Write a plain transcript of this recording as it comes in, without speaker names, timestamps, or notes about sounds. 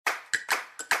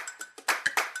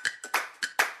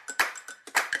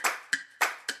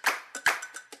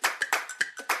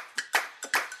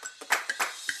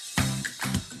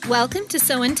Welcome to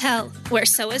Sew and Tell, where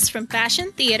sewists from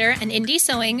fashion, theater, and indie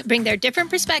sewing bring their different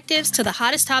perspectives to the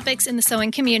hottest topics in the sewing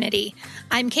community.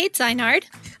 I'm Kate Zeinard.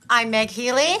 I'm Meg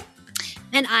Healy.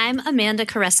 And I'm Amanda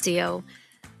Carestio.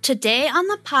 Today on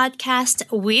the podcast,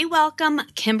 we welcome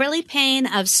Kimberly Payne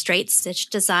of Straight Stitch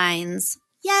Designs.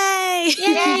 Yay!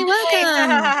 Yay,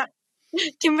 welcome!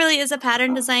 Kimberly is a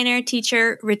pattern designer,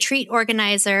 teacher, retreat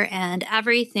organizer, and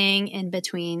everything in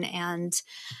between. And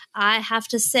I have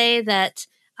to say that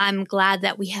I'm glad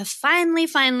that we have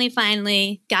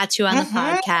finally got you on the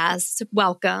podcast.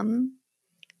 Welcome.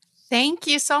 Thank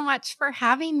you so much for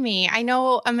having me. I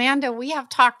know, Amanda, we have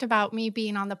talked about me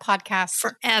being on the podcast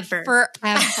forever.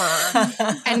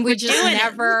 And we just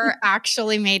never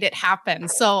actually made it happen.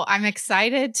 So I'm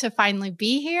excited to finally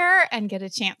be here and get a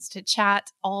chance to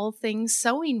chat all things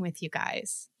sewing with you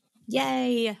guys.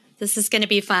 Yay. This is going to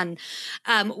be fun.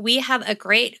 We have a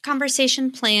great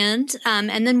conversation planned,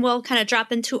 and then we'll kind of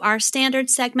drop into our standard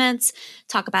segments,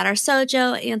 talk about our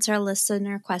Sojo, answer a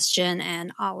listener question,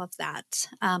 and all of that.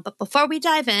 But before we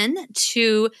dive in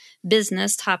to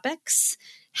business topics,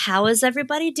 how is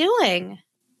everybody doing?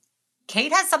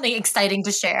 Kate has something exciting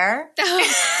to share.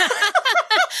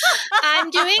 I'm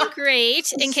doing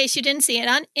great. In case you didn't see it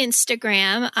on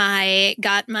Instagram, I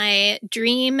got my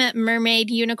dream mermaid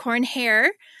unicorn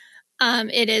hair.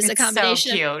 It is a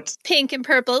combination of pink and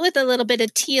purple with a little bit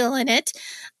of teal in it.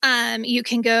 You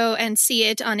can go and see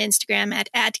it on Instagram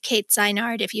at Kate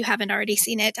Zeinard if you haven't already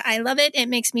seen it. I love it. It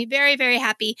makes me very, very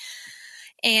happy.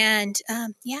 And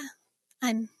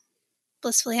I'm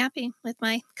blissfully happy with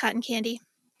my cotton candy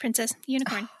princess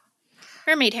unicorn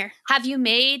mermaid hair. Have you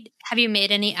made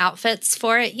any outfits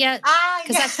for it yet?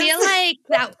 Because I feel like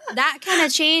that kind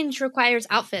of change requires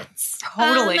outfits.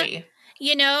 Totally.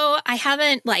 I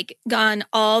haven't gone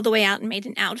all the way out and made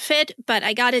an outfit, but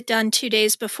I got it done 2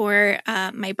 days before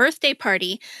my birthday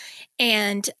party,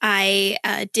 and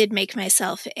I did make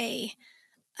myself a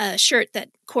shirt that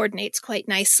coordinates quite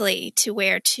nicely to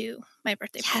wear to my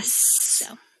birthday party. Yes.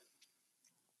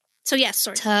 So yes,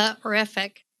 sort of.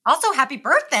 Terrific. Also, happy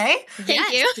birthday.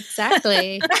 Thank you.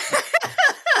 Exactly.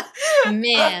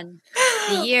 Man,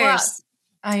 the years.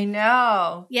 Well, I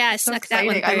know. Yeah, I snuck that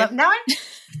one through.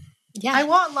 I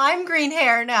want lime green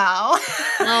hair now.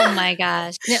 Oh my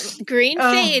gosh. No, green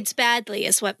fades badly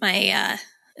is what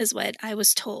what I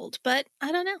was told, but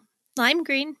I don't know. Lime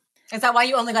green. Is that why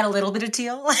you only got a little bit of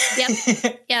teal?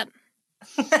 Yep.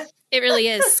 It really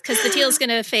is, because the teal is going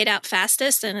to fade out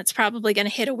fastest, and it's probably going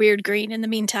to hit a weird green in the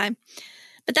meantime.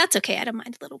 But that's okay. I don't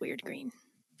mind a little weird green.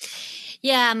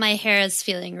 Yeah, my hair is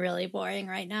feeling really boring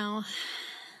right now.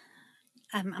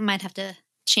 I might have to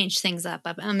change things up.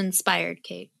 I'm inspired,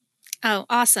 Kate. Oh,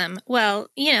 awesome. Well,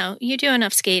 you do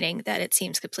enough skating that it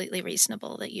seems completely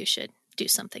reasonable that you should do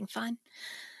something fun.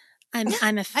 I'm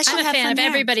a fan of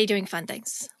everybody doing fun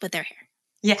things with their hair.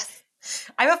 Yes.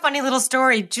 I have a funny little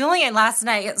story. Julian last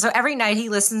night, so every night he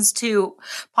listens to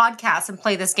podcasts and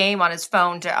play this game on his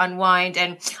phone to unwind,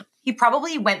 and he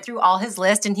probably went through all his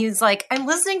list and he was like, I'm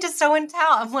listening to Sew and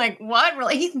Tell. I'm like, what?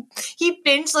 Really? He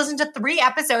binge listened to 3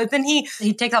 episodes and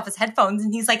he takes off his headphones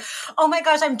and he's like, oh my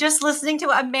gosh, I'm just listening to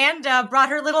Amanda brought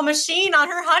her little machine on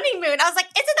her honeymoon. I was like,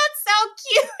 isn't that so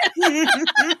cute?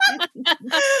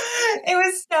 It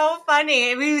was so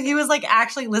funny. He was like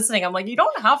actually listening. I'm like, you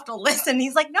don't have to listen.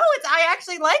 He's like, no, I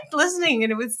actually liked listening.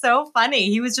 And it was so funny.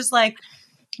 He was just like,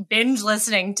 binge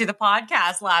listening to the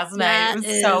podcast last night. It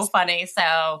was so funny. So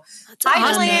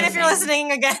hi, Julian, if you're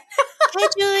listening again. Hi,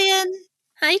 Julian.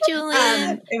 Hi,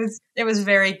 Julian. It was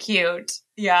very cute.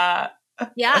 Yeah.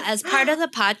 Yeah. As part of the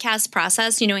podcast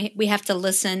process, we have to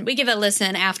listen. We give a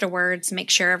listen afterwards, make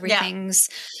sure everything's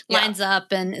lines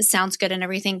up and it sounds good and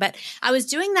everything. But I was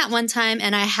doing that one time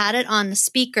and I had it on the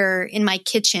speaker in my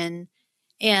kitchen.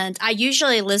 And I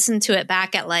usually listen to it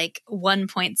back at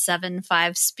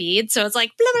 1.75 speed. So it's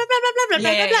like blah, blah, blah, blah, blah,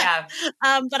 blah, blah,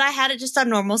 blah. But I had it just on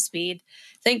normal speed.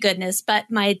 Thank goodness.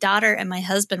 But my daughter and my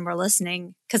husband were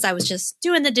listening because I was just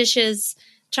doing the dishes,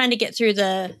 trying to get through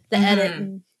the edit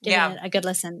and giving it a good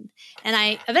listen. And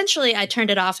I turned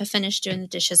it off. I finished doing the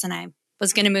dishes and I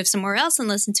was going to move somewhere else and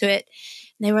listen to it.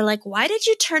 And they were like, why did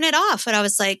you turn it off? And I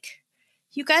was like,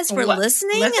 you guys were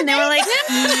listening? And they were like,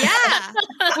 yeah,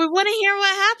 we want to hear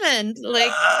what happened.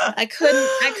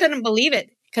 I couldn't believe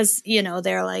it because,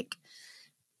 they're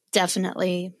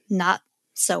definitely not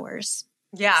sewers.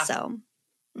 Yeah. So.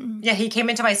 Yeah, he came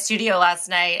into my studio last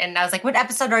night and I was like, what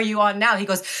episode are you on now? He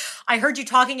goes, I heard you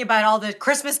talking about all the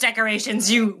Christmas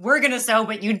decorations you were going to sew,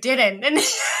 but you didn't. And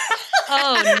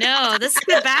oh, no, this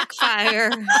could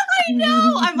backfire. I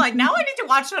know. I'm like, now I need to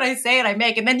watch what I say and I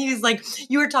make. And then he was like,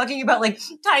 you were talking about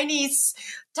tiny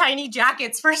tiny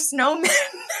jackets for snowmen.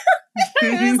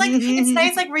 It was like, it's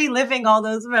nice like reliving all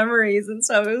those memories. And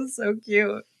so it was so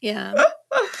cute. Yeah.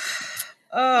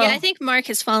 Yeah, I think Mark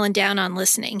has fallen down on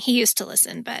listening. He used to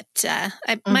listen, but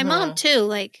my mom too.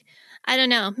 Like, I don't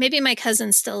know. Maybe my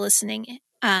cousin's still listening.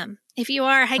 If you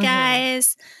are, hi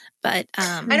guys. But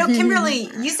I know, Kimberly,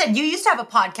 you said you used to have a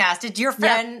podcast. Did your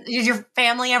did your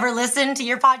family ever listen to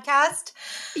your podcast?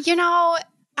 You know,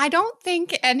 I don't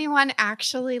think anyone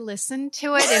actually listened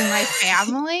to it in my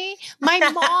family.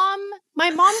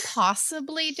 My mom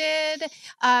possibly did.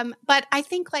 But I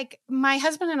think like my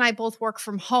husband and I both work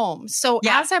from home. So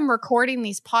as I'm recording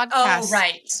these podcasts,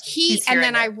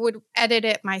 I would edit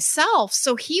it myself.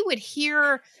 So he would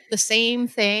hear the same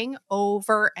thing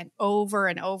over and over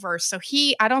and over. So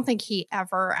I don't think he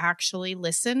ever actually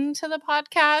listened to the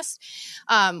podcast,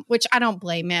 which I don't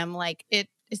blame him. Like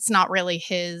it's not really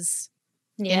his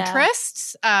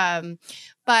interests.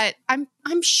 But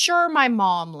I'm sure my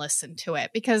mom listened to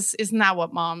it because isn't that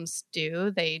what moms do?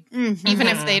 They even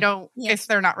if they don't, if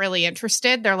they're not really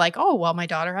interested, they're like, oh, well, my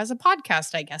daughter has a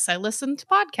podcast. I guess I listen to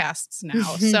podcasts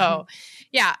now. So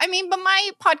yeah, I mean, but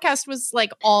my podcast was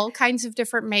like all kinds of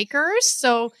different makers.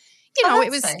 So, you know,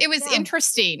 it was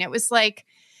interesting. It was like,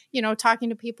 you know, talking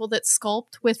to people that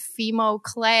sculpt with Fimo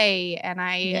clay, and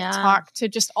I talked to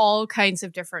just all kinds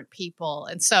of different people.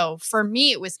 And so for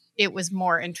me, it was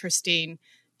more interesting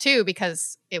too,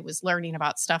 because it was learning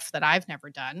about stuff that I've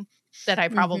never done that I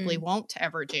probably won't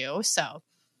ever do. So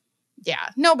yeah,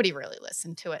 nobody really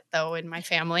listened to it though in my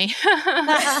family.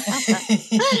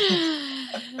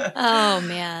 Oh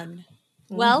man.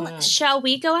 Well, shall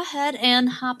we go ahead and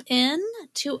hop in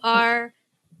to our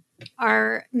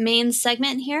main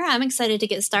segment here? I'm excited to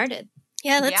get started.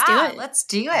 Yeah, let's do it. Let's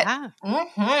do it.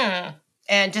 Yeah.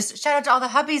 And just shout out to all the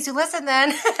hubbies who listen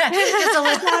then. Just a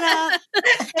little shout out.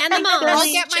 And the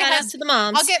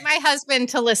moms. I'll get my husband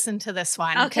to listen to this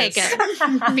one. Okay, good.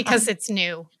 Because it's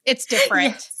new. It's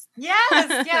different.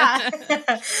 Yes, yeah.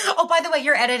 Oh, by the way,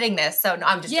 you're editing this, so no,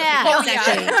 I'm just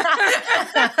exactly.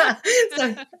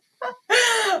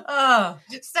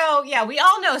 So yeah, we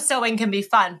all know sewing can be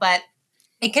fun, but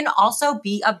it can also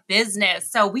be a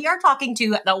business. So we are talking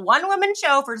to the one-woman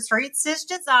show for Straight Stitch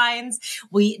Designs.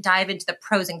 We dive into the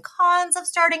pros and cons of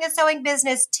starting a sewing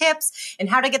business, tips, and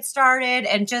how to get started,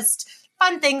 and just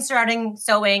fun things surrounding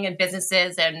sewing and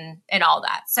businesses and all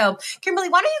that. So Kimberly,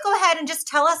 why don't you go ahead and just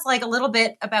tell us like a little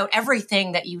bit about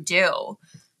everything that you do?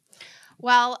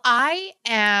 Well, I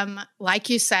am, like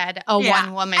you said, a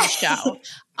one-woman show.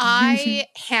 I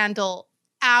handle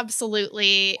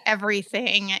absolutely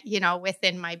everything, you know,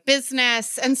 within my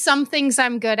business, and some things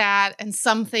I'm good at and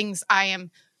some things I am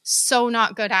so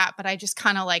not good at, but I just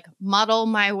kind of like muddle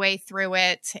my way through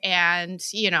it and,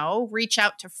 you know, reach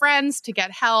out to friends to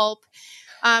get help.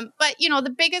 But, you know,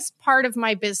 the biggest part of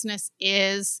my business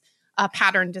is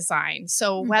pattern design.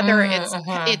 So whether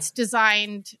it's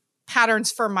designed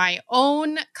patterns for my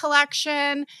own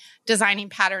collection, designing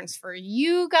patterns for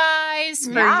you guys,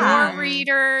 for your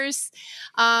readers.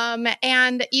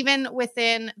 And even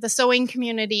within the sewing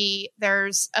community,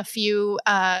 there's a few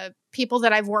people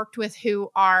that I've worked with who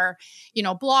are, you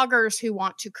know, bloggers who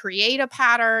want to create a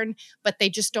pattern, but they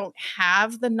just don't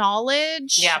have the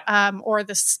knowledge or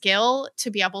the skill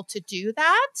to be able to do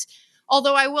that.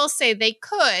 Although I will say they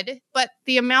could, but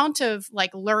the amount of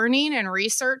like learning and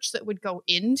research that would go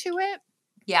into it,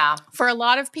 for a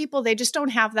lot of people, they just don't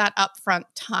have that upfront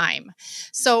time.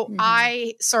 So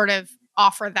I sort of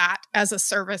offer that as a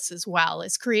service as well,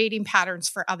 as creating patterns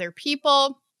for other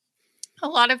people. A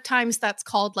lot of times that's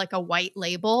called like a white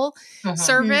label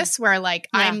service where like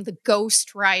I'm the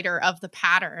ghost writer of the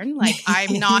pattern. Like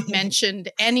I'm not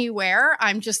mentioned anywhere.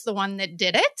 I'm just the one that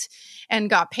did it and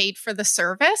got paid for the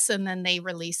service. And then they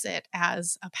release it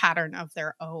as a pattern of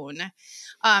their own.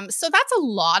 So that's a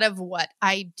lot of what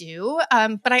I do.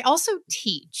 But I also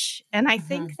teach. And I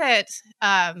think that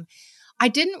I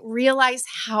didn't realize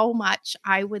how much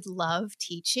I would love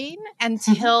teaching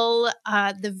until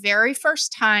the very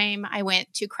first time I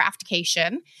went to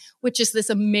Craftcation, which is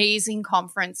this amazing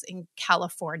conference in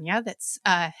California that's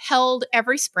held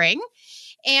every spring.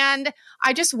 And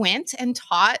I just went and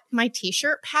taught my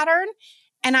t-shirt pattern.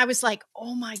 And I was like,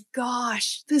 oh my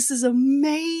gosh, this is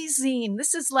amazing.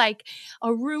 This is like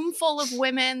a room full of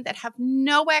women that have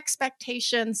no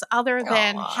expectations other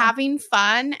than having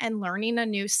fun and learning a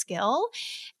new skill.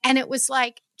 And it was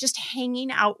like just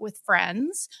hanging out with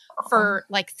friends for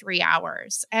like 3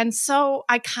 hours. And so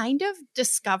I kind of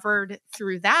discovered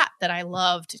through that I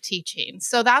loved teaching.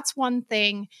 So that's one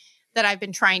thing that I've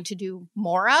been trying to do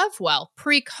more of. Well,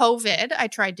 pre-COVID, I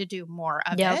tried to do more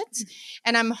of it.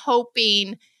 And I'm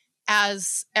hoping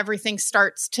as everything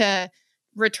starts to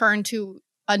return to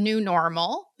a new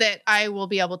normal, that I will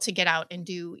be able to get out and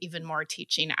do even more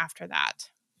teaching after that.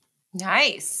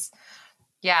 Nice.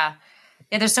 Yeah.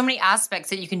 Yeah, there's so many aspects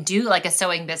that you can do, like a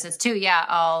sewing business too. Yeah,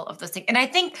 all of those things. And I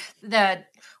think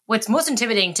what's most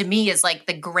intimidating to me is like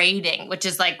the grading, which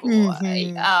is like,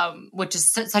 which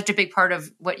is such a big part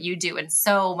of what you do, and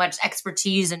so much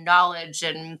expertise and knowledge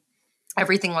and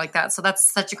everything like that. So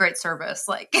that's such a great service,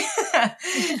 like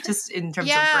just in terms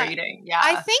of grading. Yeah.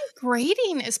 I think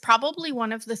grading is probably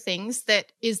one of the things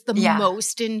that is the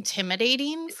most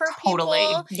intimidating for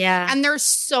people. Yeah. And there's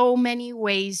so many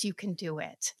ways you can do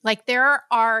it. Like there's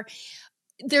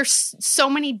so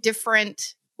many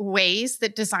different ways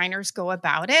that designers go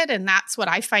about it. And that's what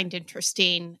I find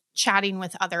interesting chatting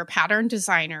with other pattern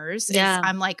designers. Is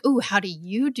I'm like, ooh, how do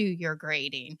you do your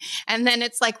grading? And then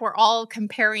it's like we're all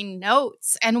comparing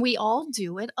notes, and we all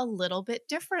do it a little bit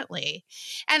differently.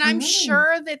 And I'm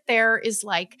sure that there is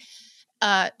like,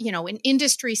 an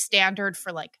industry standard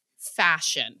for like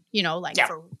fashion, like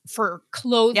for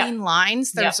clothing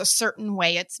lines, there's a certain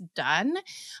way it's done.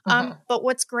 But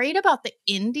what's great about the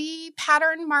indie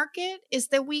pattern market is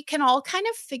that we can all kind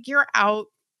of figure out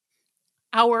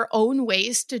our own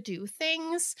ways to do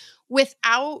things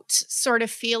without sort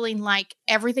of feeling like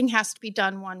everything has to be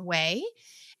done one way.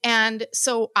 And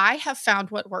so I have found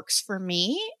what works for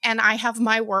me, and I have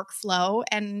my workflow,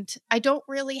 and I don't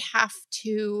really have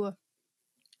to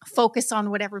focus on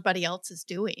what everybody else is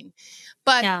doing.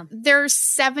 But there's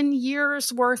 7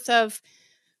 years worth of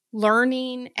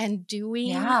learning and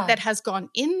doing that has gone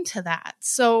into that.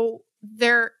 So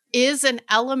there is an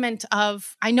element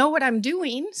of, I know what I'm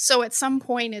doing. So at some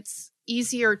point it's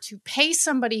easier to pay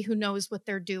somebody who knows what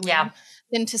they're doing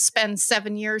than to spend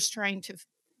 7 years trying to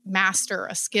master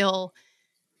a skill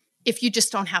if you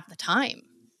just don't have the time.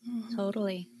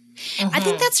 Totally. I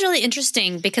think that's really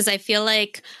interesting, because I feel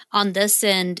like on this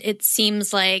end, it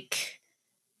seems like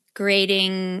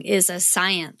grading is a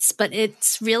science, but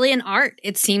it's really an art.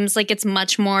 It seems like it's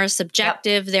much more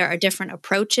subjective. There are different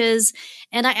approaches.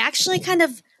 And I actually kind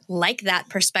of like that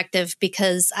perspective,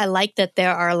 because I like that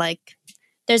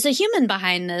there's a human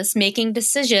behind this making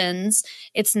decisions.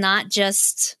 It's not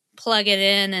just plug it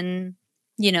in and,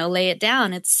 lay it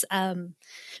down. It's,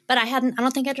 but I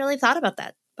don't think I'd really thought about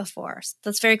that before. So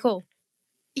that's very cool.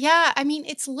 Yeah, I mean,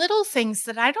 it's little things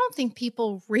that I don't think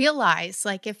people realize.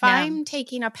 Like if I'm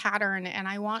taking a pattern and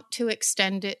I want to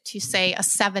extend it to, say, a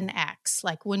 7X,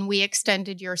 like when we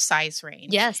extended your size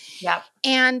range. Yes. Yep.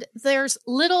 And there's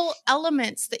little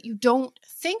elements that you don't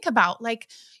think about. Like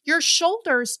your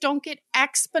shoulders don't get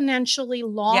exponentially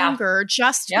longer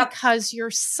just because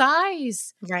your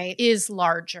size is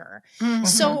larger.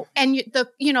 So, and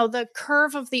the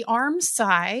curve of the arm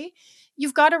side,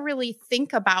 you've got to really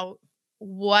think about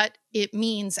what it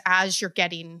means as you're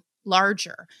getting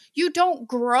larger. You don't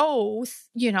grow,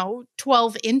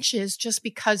 12 inches just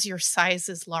because your size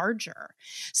is larger.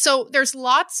 So there's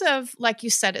lots of, like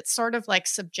you said, it's sort of like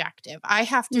subjective. I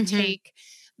have to take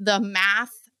the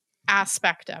math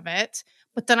aspect of it,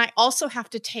 but then I also have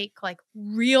to take like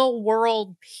real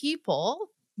world people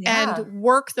and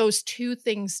work those two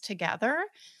things together.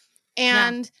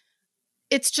 And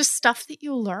it's just stuff that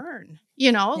you learn,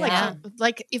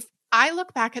 like if I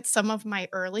look back at some of my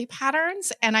early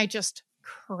patterns and I just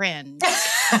cringe,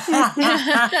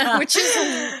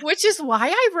 which is why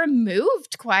I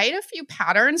removed quite a few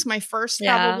patterns, my first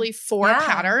probably 4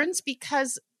 patterns,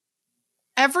 because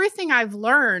everything I've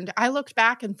learned, I looked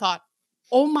back and thought,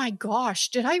 oh my gosh,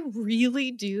 did I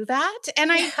really do that? And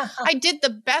I did the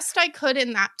best I could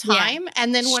in that time.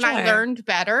 And then when I learned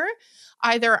better,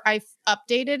 either I've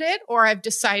updated it or I've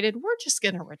decided we're just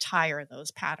going to retire those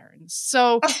patterns.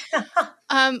 So,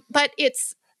 but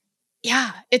it's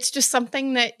just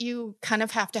something that you kind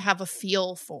of have to have a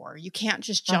feel for. You can't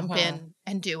just jump in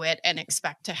and do it and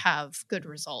expect to have good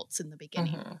results in the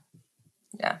beginning.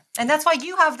 Yeah. And that's why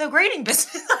you have the grading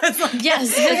business.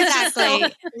 Yes,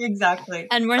 exactly. Exactly.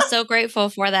 And we're so grateful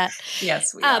for that.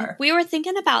 Yes, we are. We were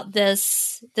thinking about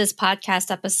this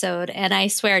podcast episode, and I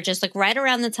swear, just like right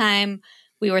around the time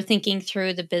we were thinking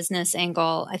through the business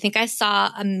angle, I think I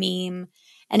saw a meme,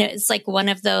 and it was like one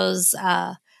of those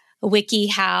wiki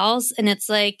hows, and it's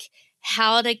like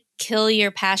how to kill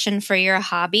your passion for your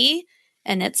hobby.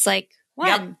 And it's like,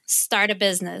 one, start a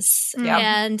business.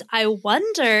 And I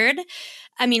wondered,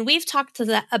 I mean, we've talked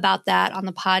about that on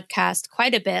the podcast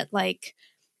quite a bit. Like,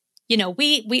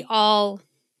 we all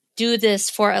do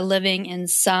this for a living in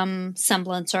some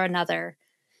semblance or another,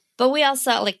 but we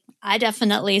also, like, I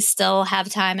definitely still have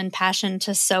time and passion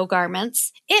to sew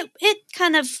garments. It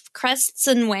kind of crests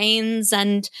and wanes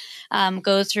and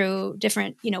goes through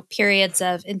different, periods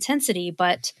of intensity,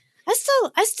 but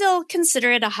I still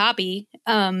consider it a hobby.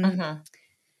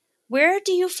 Where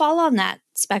do you fall on that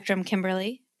spectrum,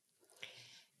 Kimberly?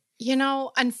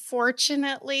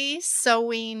 Unfortunately,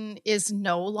 sewing is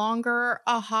no longer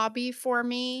a hobby for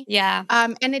me. Yeah.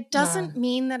 And it doesn't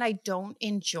mean that I don't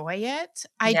enjoy it.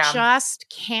 I just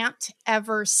can't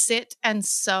ever sit and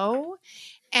sew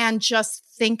and just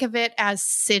think of it as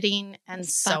sitting and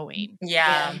sewing.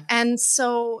 Yeah. And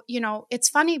so, it's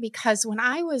funny because when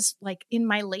I was like in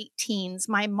my late teens,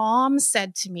 my mom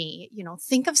said to me,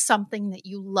 think of something that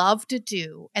you love to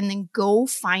do and then go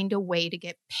find a way to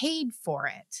get paid for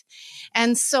it.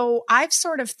 And so I've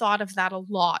sort of thought of that a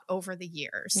lot over the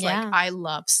years. Yeah. Like I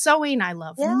love sewing, I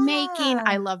love making,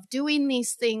 I love doing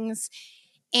these things.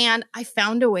 And I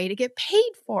found a way to get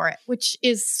paid for it, which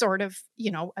is sort of,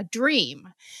 a dream.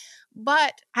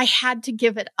 But I had to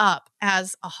give it up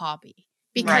as a hobby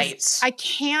because I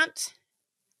can't,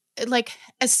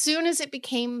 as soon as it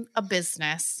became a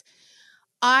business,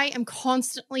 I am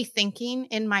constantly thinking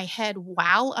in my head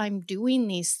while I'm doing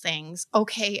these things,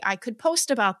 okay, I could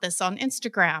post about this on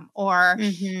Instagram or,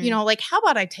 how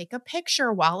about I take a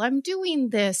picture while I'm doing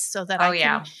this so that I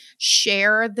can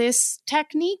share this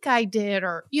technique I did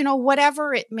or,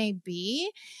 whatever it may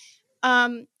be.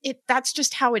 That's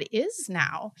just how it is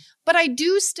now. But I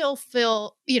do still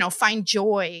find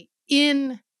joy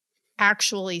in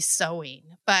actually sewing.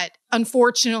 But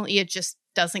unfortunately, it just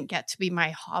doesn't get to be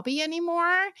my hobby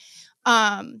anymore.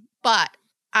 But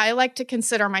I like to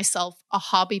consider myself a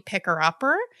hobby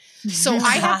picker-upper. So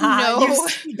I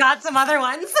have you got some other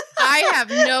ones. I have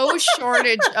no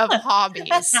shortage of hobbies.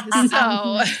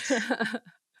 So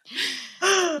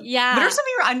yeah. What are some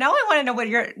of now I want to know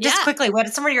quickly, what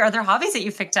are some of your other hobbies that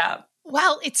you picked up?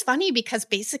 Well, it's funny because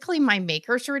basically my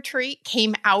maker's retreat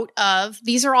came out of,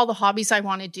 these are all the hobbies I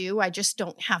want to do. I just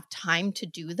don't have time to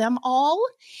do them all.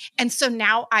 And so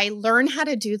now I learn how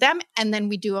to do them and then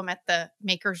we do them at the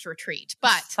maker's retreat.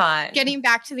 But getting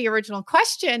back to the original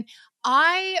question,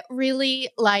 I really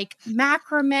like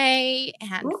macrame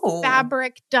and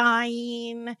fabric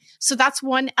dyeing. So that's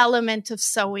one element of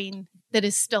sewing that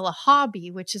is still a hobby,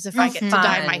 which is if I get to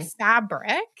dye my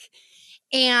fabric.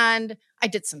 And I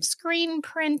did some screen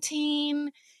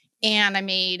printing and I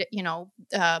made,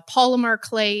 polymer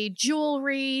clay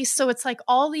jewelry. So it's like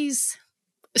all these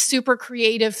super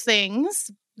creative things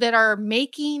that are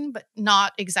making, but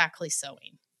not exactly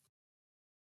sewing.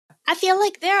 I feel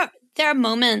like there are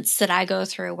moments that I go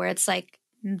through where it's like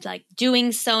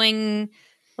doing sewing,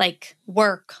 like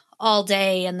work all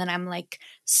day. And then I'm like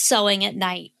sewing at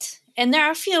night. And there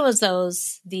are a few of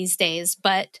those these days,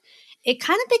 but it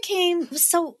kind of became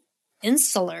so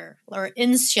insular,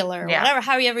 whatever,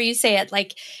 however you say it.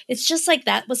 Like, it's just like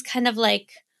that was kind of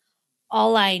like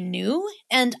all I knew.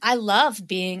 And I love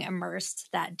being immersed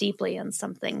that deeply in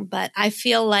something, but I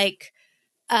feel like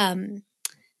kind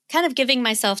of giving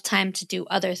myself time to do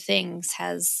other things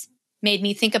has made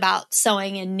me think about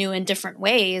sewing in new and different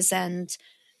ways. And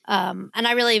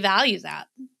I really value that.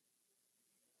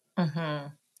 Mm-hmm.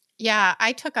 Yeah,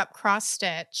 I took up cross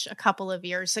stitch a couple of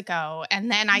years ago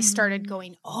and then I started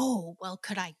going,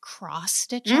 could I cross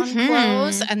stitch on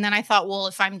clothes? And then I thought, well,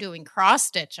 if I'm doing cross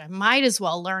stitch, I might as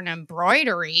well learn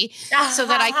embroidery so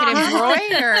that I could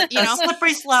embroider,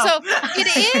 Slippery slope. So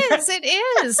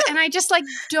it is. And I just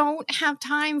don't have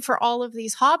time for all of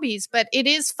these hobbies, but it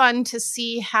is fun to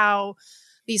see how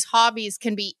these hobbies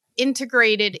can be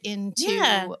integrated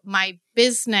into my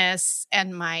business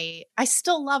and I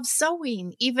still love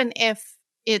sewing, even if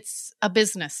it's a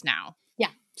business now. Yeah.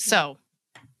 So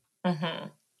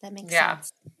that makes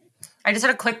sense. I just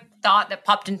had a quick thought that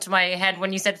popped into my head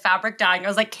when you said fabric dyeing. I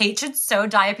was like, Kate should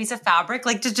dye a piece of fabric,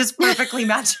 to just perfectly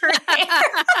match her hair.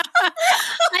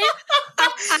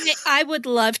 I would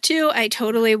love to. I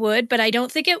totally would, but I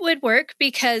don't think it would work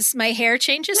because my hair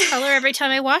changes color every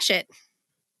time I wash it.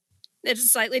 It's a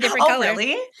slightly different color. Oh,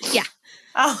 really? Yeah.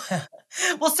 Oh,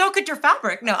 well, so could your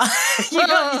fabric. No. I feel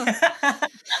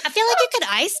like you could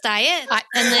ice dye it.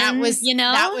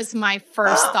 That was my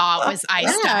first thought was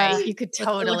ice dye. You could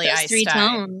totally with ice three dye.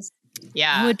 Tones.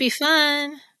 Yeah. It would be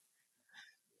fun.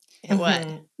 It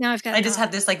would. Now I've got I just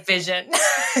had this vision.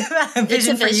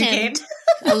 Vision for you, Kate.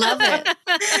 I love it.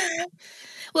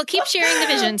 Well, keep sharing the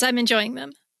visions. I'm enjoying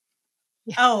them.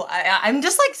 Yeah. Oh, I'm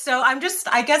just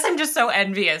I guess I'm just so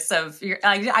envious of your,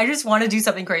 I just want to do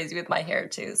something crazy with my hair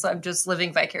too. So I'm just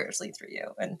living vicariously through you.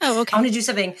 And okay. I want to do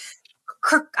something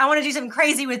I want to do something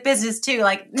crazy with business too.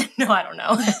 Like, no, I don't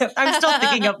know. I'm still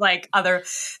thinking of like other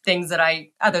things that I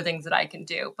can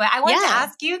do. But I wanted to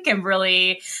ask you,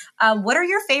 Kimberly, what are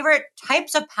your favorite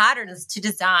types of patterns to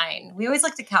design? We always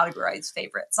like to categorize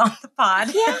favorites on the pod.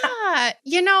 Yeah.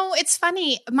 It's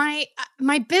funny. My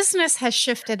business has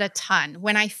shifted a ton.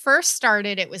 When I first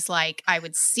started, it was like I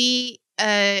would see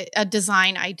a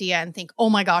design idea and think, oh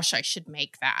my gosh, I should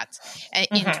make that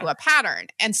into a pattern.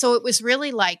 And so it was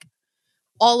really like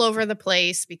all over the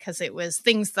place because it was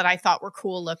things that I thought were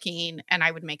cool looking and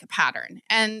I would make a pattern.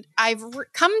 And I've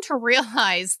come to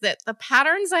realize that the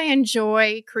patterns I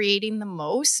enjoy creating the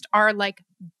most are like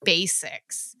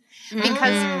basics.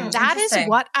 Because that is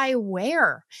what I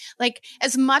wear. Like,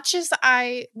 as much as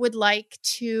I would like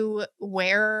to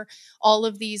wear all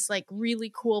of these like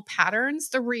really cool patterns,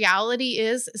 the reality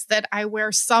is that I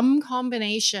wear some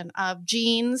combination of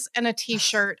jeans and a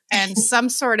t-shirt and some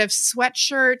sort of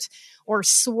sweatshirt or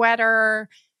sweater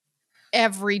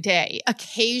every day.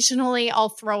 Occasionally I'll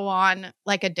throw on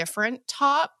like a different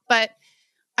top, but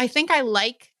I think I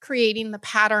like creating the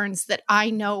patterns that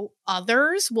I know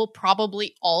others will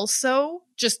probably also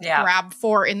just grab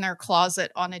for in their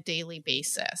closet on a daily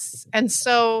basis. And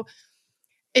so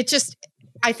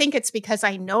I think it's because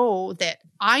I know that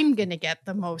I'm going to get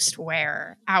the most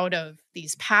wear out of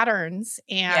these patterns.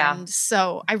 And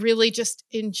so I really just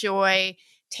enjoy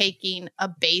taking a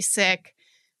basic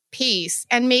piece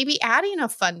and maybe adding a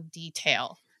fun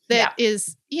detail that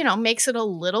is, makes it a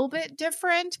little bit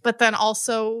different, but then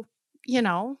also,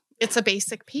 it's a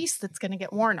basic piece that's going to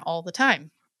get worn all the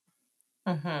time.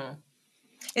 Mm-hmm.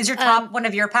 Is your top one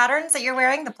of your patterns that you're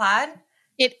wearing, the plaid?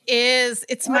 It is.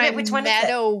 It's my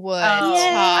Meadowwood top.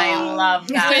 I love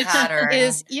that pattern.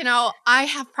 Is, I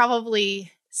have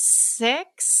probably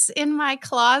 6 in my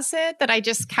closet that I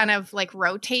just kind of like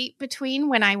rotate between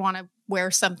when I want to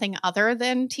wear something other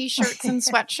than t-shirts and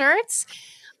sweatshirts.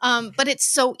 But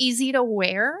it's so easy to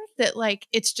wear that like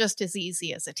it's just as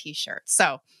easy as a t-shirt.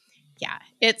 So yeah,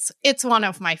 it's one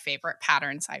of my favorite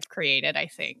patterns I've created, I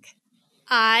think.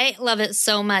 I love it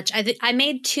so much. I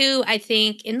made 2, I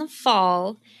think, in the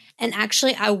fall. And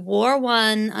actually, I wore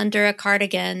one under a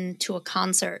cardigan to a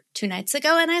concert 2 nights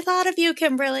ago. And I thought of you,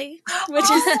 Kimberly, which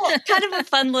is kind of a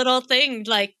fun little thing,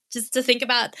 like just to think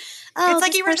about. Oh, it's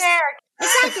like you were there.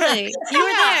 Exactly. You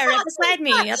were there right beside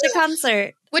me at the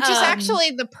concert. Which is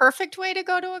actually the perfect way to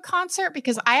go to a concert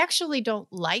because I actually don't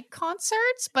like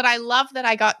concerts, but I love that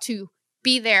I got to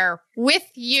be there with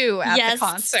you at the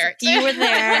concert. You were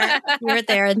there. You were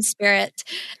there in spirit.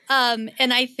 And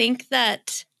I think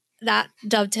that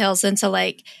dovetails into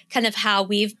like kind of how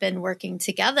we've been working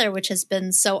together, which has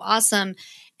been so awesome.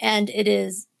 And it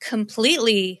is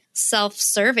completely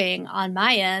self-serving on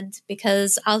my end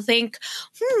because I'll think,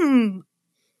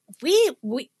 we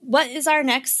what is our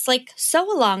next like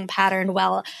sew along pattern?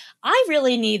 Well, I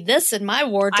really need this in my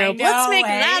wardrobe. Let's make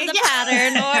that the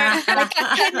pattern. Or like,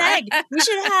 hey Meg, we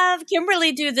should have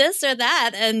Kimberly do this or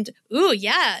that. And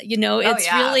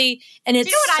it's really, and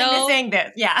it's I'm missing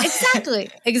this. Yeah.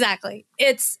 Exactly.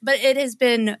 But it has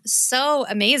been so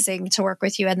amazing to work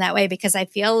with you in that way because I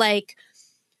feel like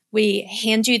we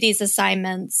hand you these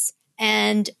assignments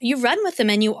and you run with them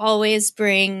and you always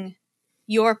bring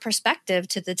your perspective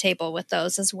to the table with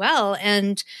those as well.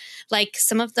 And like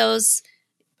some of those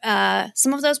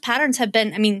patterns have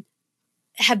been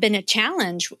a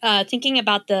challenge. Thinking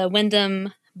about the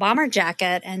Wyndham bomber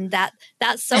jacket and that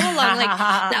sew along, like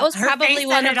that was probably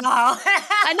one of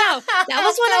I know that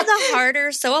was one of the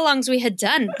harder sew alongs we had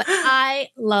done, but I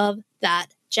love that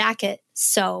jacket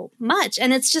so much.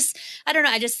 And it's just, I don't know.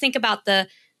 I just think about the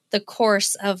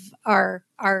course of our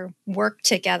work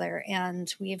together.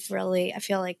 And we've really, I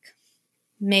feel like,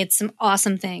 made some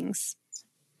awesome things.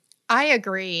 I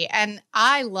agree. And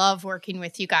I love working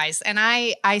with you guys. And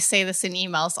I say this in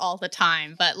emails all the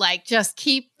time, but like just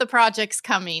keep the projects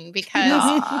coming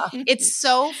because it's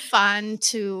so fun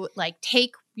to like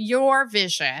take your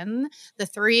vision. The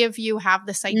 3 of you have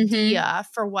this idea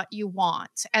for what you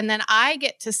want. And then I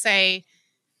get to say,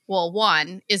 well,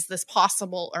 1, is this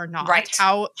possible or not? Right.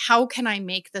 How can I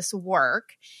make this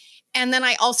work? And then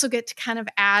I also get to kind of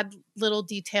add little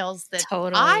details that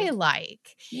I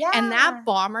like. Yeah. And that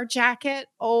bomber jacket,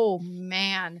 oh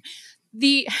man,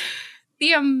 the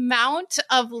amount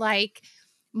of like,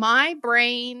 my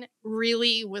brain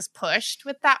really was pushed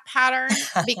with that pattern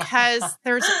because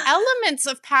there's elements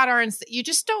of patterns that you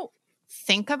just don't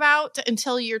think about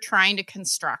until you're trying to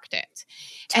construct it.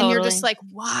 Totally. And you're just like,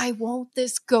 why won't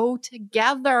this go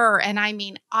together? And I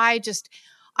mean, I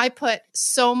put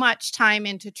so much time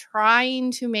into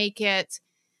trying to make it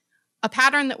a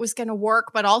pattern that was going to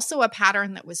work, but also a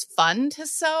pattern that was fun to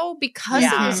sew because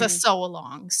it was a sew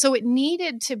along. So it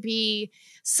needed to be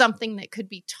something that could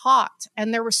be taught.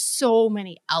 And there were so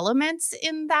many elements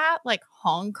in that, like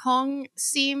Hong Kong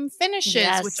seam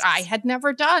finishes, which I had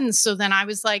never done. So then I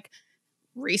was like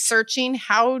researching,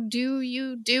 how do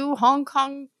you do Hong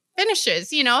Kong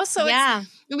finishes, you know? So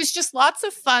it was just lots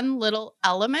of fun little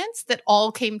elements that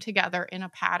all came together in a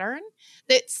pattern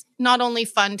that's not only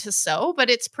fun to sew, but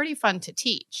it's pretty fun to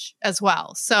teach as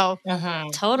well. So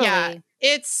totally. Yeah,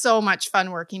 it's so much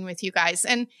fun working with you guys.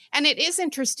 And it is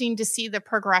interesting to see the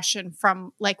progression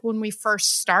from like when we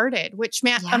first started, which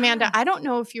Amanda, I don't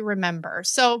know if you remember.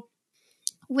 So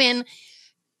when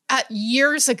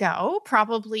years ago,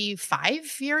 probably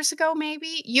 5 years ago,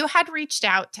 maybe, you had reached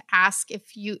out to ask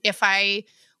if I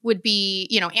would be,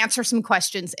 you know, answer some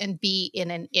questions and be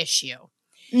in an issue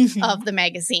of the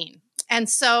magazine. And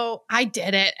so I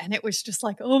did it, and it was just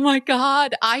like, oh my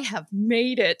God, I have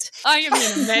made it. I am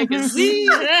in a magazine.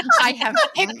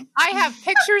 I have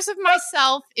pictures of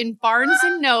myself in Barnes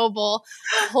and Noble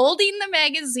holding the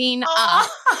magazine up.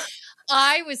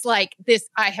 I was like,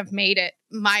 I have made it.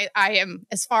 I am,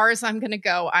 as far as I'm going to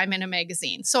go, I'm in a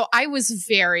magazine. So I was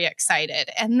very excited.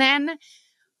 And then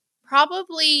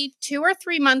probably 2 or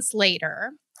 3 months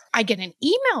later, I get an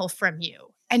email from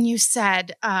you, and you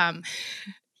said,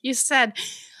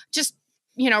 just,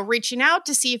 you know, reaching out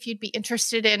to see if you'd be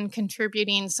interested in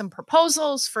contributing some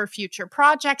proposals for future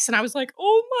projects. And I was like,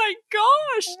 oh my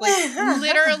gosh, like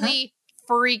literally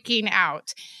freaking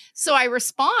out. So I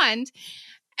respond,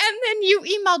 and then you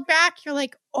emailed back. You're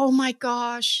like, oh my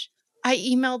gosh, I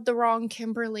emailed the wrong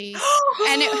Kimberly.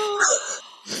 And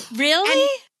really?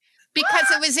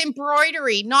 Because it was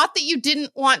embroidery. Not that you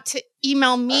didn't want to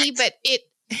email me, but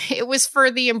it was for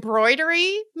the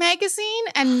embroidery magazine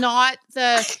and not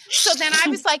so then I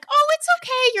was like, oh, it's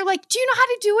okay. You're like, do you know how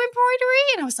to do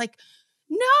embroidery? And I was like,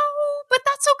 no, but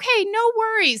that's okay. No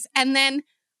worries. And then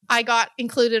I got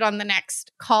included on the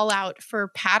next call out for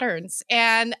patterns.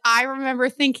 And I remember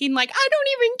thinking like, I don't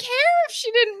even care if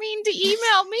she didn't mean to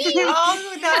email me. I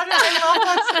love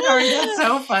that story. That's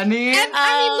so funny. And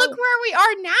I mean, look where we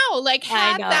are now. Like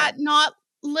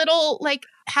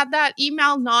had that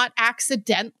email not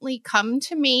accidentally come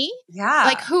to me,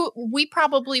 like we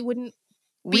probably wouldn't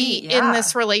be in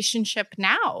this relationship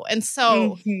now. And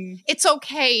so it's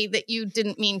okay that you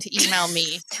didn't mean to email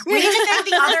me. We need to thank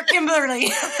the other Kimberly.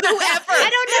 I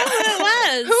don't know who it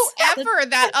was. Whoever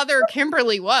that other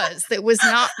Kimberly was that was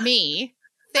not me.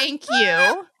 Thank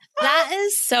you. That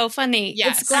is so funny.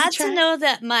 Yes. It's glad to know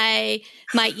that my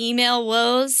email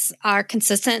woes are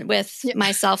consistent with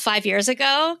myself 5 years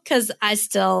ago, because I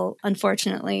still,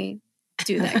 unfortunately,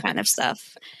 do that kind of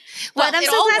stuff. Well, but I'm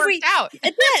so glad worked out.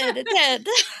 It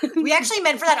did. We actually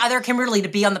meant for that other Kimberly to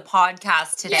be on the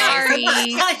podcast today. Sorry.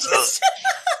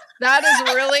 That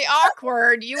is really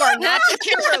awkward. You are not the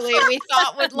Kimberly we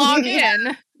thought would log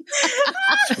in.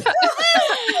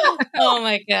 Oh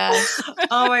my gosh.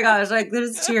 Oh my gosh. Like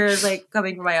there's tears like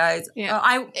coming from my eyes.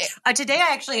 Yeah. Today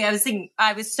I was thinking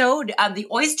I was sewed the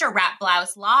oyster wrap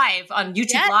blouse live on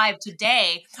YouTube Live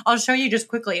today. I'll show you just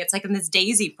quickly. It's like in this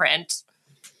daisy print.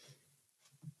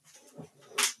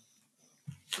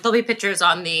 There'll be pictures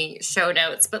on the show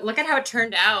notes, but look at how it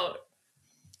turned out.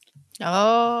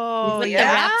 Oh, with the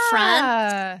wrap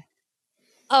front.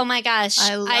 Oh my gosh.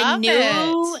 I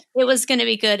knew it was going to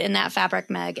be good in that fabric,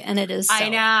 Meg, and it is so, I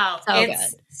know. So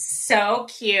it's good. So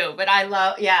cute, but I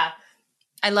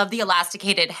love the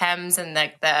elasticated hems and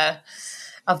the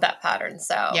of that pattern.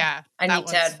 So I need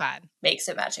to make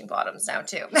some matching bottoms now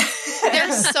too.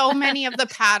 There's so many of the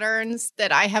patterns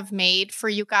that I have made for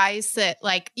you guys that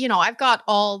like, you know, I've got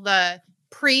all the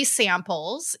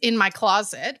pre-samples in my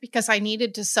closet because I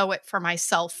needed to sew it for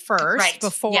myself first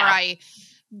before I,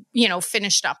 you know,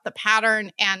 finished up the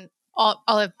pattern. And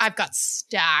I've got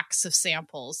stacks of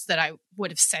samples that I would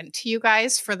have sent to you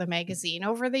guys for the magazine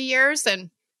over the years.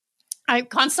 And I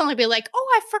constantly be like, oh,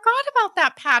 I forgot about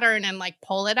that pattern, and like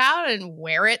pull it out and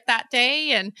wear it that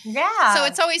day. And so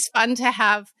it's always fun to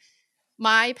have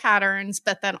my patterns,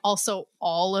 but then also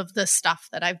all of the stuff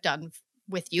that I've done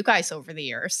with you guys over the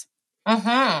years.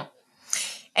 Mm-hmm.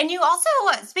 And you also,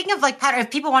 speaking of like pattern,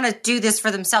 if people want to do this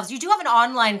for themselves, you do have an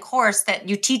online course that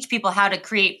you teach people how to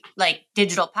create like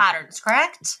digital patterns,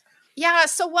 correct? Yeah.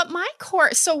 So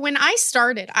when I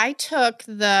started, I took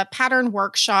the pattern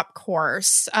workshop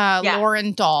course,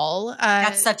 Lauren Dahl.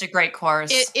 That's such a great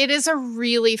course. It is a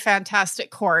really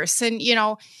fantastic course. And, you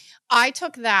know, I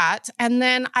took that, and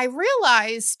then I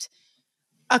realized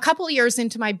a couple of years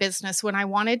into my business when I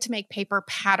wanted to make paper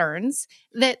patterns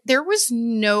that there was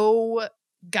no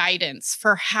guidance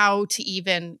for how to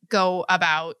even go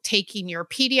about taking your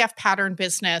PDF pattern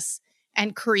business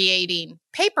and creating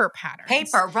paper patterns.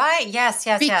 Paper, right. Yes.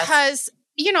 Because,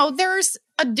 you know, there's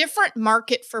a different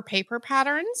market for paper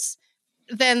patterns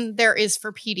than there is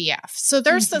for PDF. So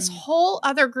there's this whole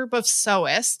other group of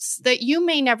sewists that you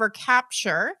may never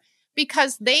capture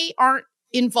because they aren't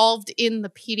involved in the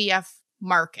PDF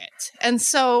market. And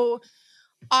so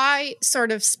I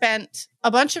sort of spent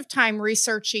a bunch of time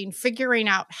researching, figuring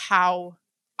out how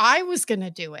I was going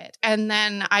to do it. And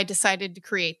then I decided to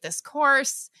create this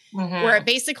course where it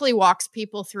basically walks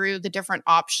people through the different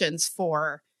options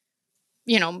for,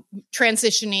 you know,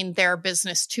 transitioning their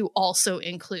business to also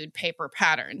include paper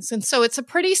patterns. And so it's a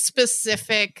pretty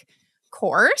specific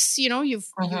course. You know, you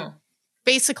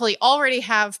basically already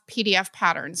have PDF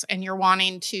patterns and you're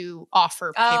wanting to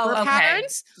offer paper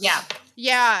patterns.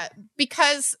 Yeah.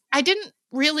 Because I didn't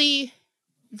really,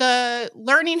 the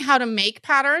learning how to make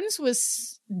patterns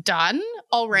was done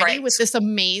already with this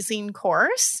amazing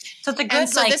course. So it's a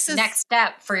good next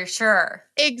step for sure.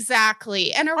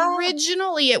 Exactly. And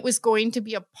originally it was going to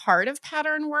be a part of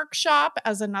Pattern Workshop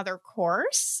as another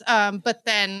course. But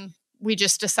then we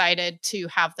just decided to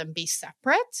have them be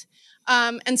separate.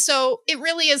 And so it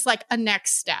really is like a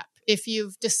next step. If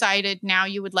you've decided now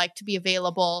you would like to be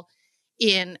available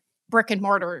in brick and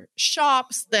mortar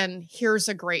shops, then here's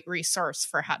a great resource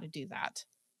for how to do that.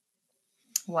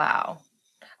 Wow.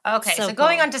 Okay. So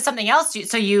going on to something else,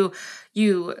 you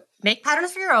make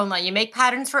patterns for your own line, you make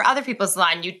patterns for other people's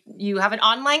line, you have an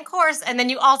online course, and then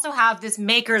you also have this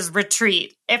maker's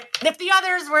retreat. If the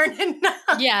others weren't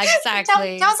enough. Yeah,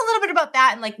 exactly. Tell us a little bit about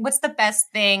that and like what's the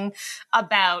best thing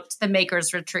about the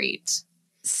maker's retreat?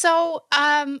 So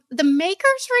the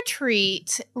Maker's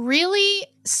Retreat really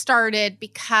started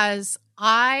because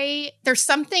there's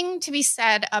something to be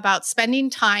said about spending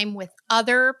time with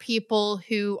other people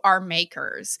who are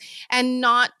makers and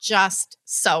not just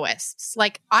sewists.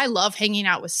 Like I love hanging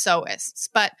out with sewists,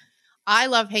 but I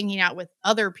love hanging out with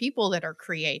other people that are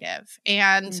creative.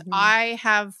 And I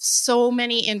have so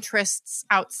many interests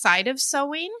outside of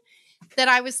sewing that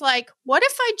I was like, what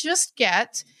if I just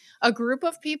get a group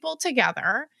of people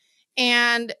together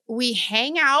and we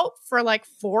hang out for like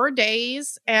 4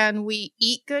 days and we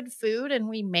eat good food and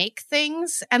we make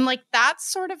things. And like, that's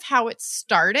sort of how it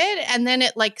started. And then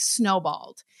it like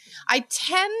snowballed. I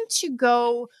tend to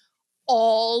go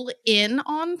all in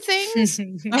on things.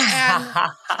 And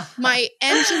my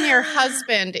engineer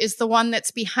husband is the one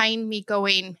that's behind me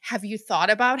going, have you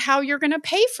thought about how you're going to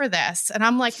pay for this? And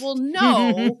I'm like, well,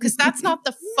 no, because that's not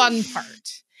the fun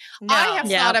part. No. I have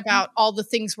thought about all the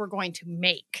things we're going to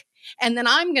make. And then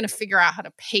I'm going to figure out how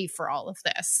to pay for all of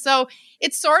this. So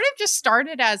it sort of just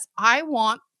started as I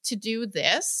want to do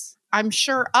this. I'm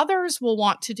sure others will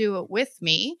want to do it with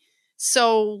me.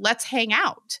 So let's hang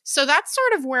out. So that's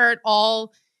sort of where it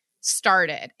all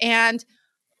started. And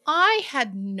I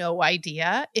had no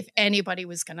idea if anybody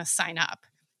was going to sign up.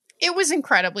 It was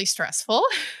incredibly stressful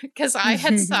because I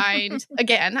had signed,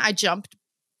 again, I jumped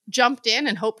in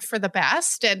and hoped for the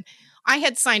best. And I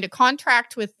had signed a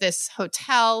contract with this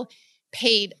hotel,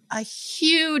 paid a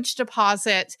huge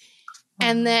deposit.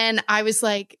 And then I was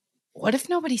like, what if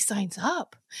nobody signs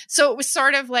up? So it was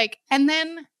sort of like, and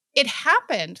then it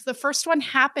happened. The first one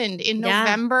happened in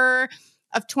November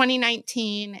of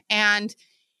 2019. And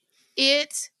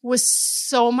it was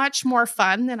so much more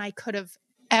fun than I could have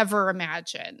ever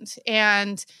imagined.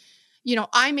 And, you know,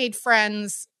 I made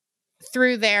friends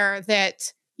through there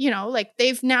that, you know, like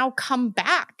they've now come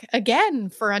back again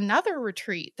for another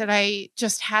retreat that I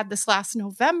just had this last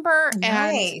November.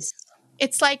 Nice. And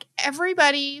it's like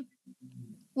everybody,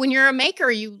 when you're a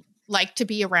maker, you like to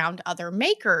be around other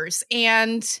makers.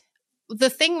 And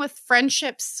the thing with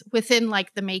friendships within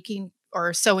like the making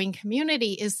or sewing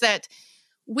community is that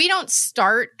we don't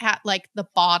start at like the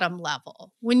bottom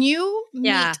level. When you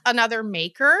meet another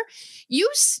maker,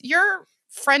 your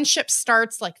friendship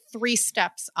starts like 3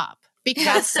 steps up.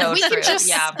 Because so we can just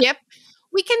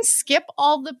skip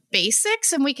all the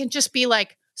basics and we can just be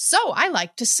like, so I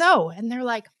like to sew. And they're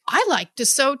like, I like to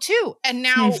sew too. And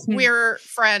now we're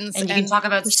friends. And you can talk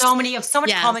about so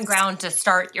much common ground to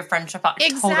start your friendship up.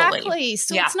 Exactly. Totally.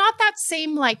 So it's not that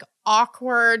same like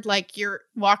awkward, like you're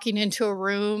walking into a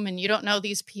room and you don't know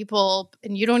these people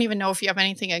and you don't even know if you have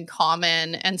anything in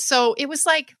common. And so it was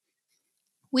like,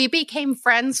 we became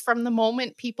friends from the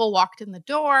moment people walked in the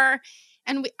door.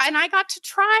 And I got to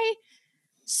try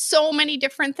so many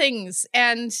different things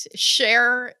and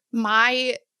share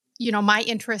my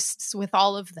interests with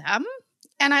all of them.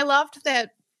 And I loved that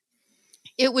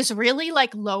it was really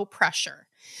like low pressure.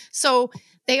 So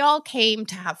they all came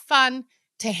to have fun,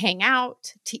 to hang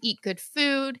out, to eat good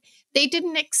food. They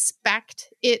didn't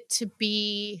expect it to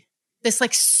be this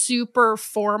like super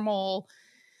formal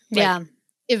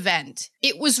event.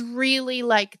 It was really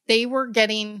like they were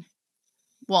getting,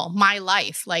 well, my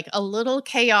life, like a little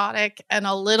chaotic and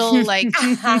a little like,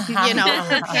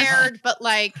 prepared. But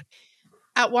like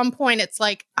at one point it's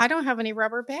like, I don't have any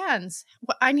rubber bands.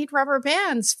 I need rubber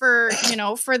bands for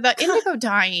the indigo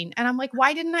dyeing. And I'm like,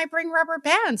 why didn't I bring rubber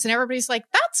bands? And everybody's like,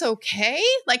 that's okay.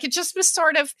 Like it just was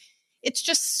sort of, it's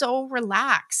just so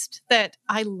relaxed that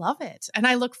I love it. And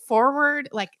I look forward,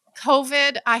 like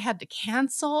COVID, I had to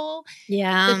cancel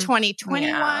the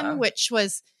 2021, which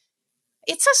was,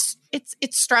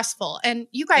 it's stressful. And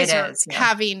you guys are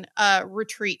having a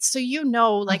retreat. So,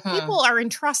 like people are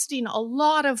entrusting a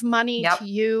lot of money to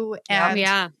you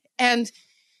and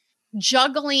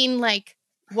juggling like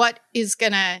what is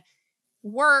going to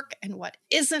work and what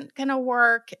isn't going to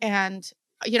work. And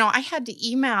I had to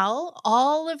email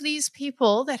all of these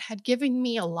people that had given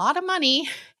me a lot of money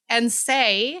and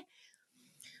say,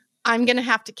 I'm going to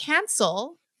have to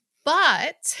cancel,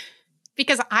 but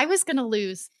because I was going to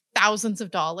lose thousands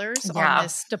of dollars on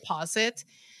this deposit.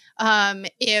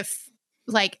 If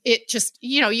like it just,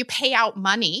 you pay out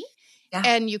money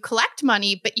and you collect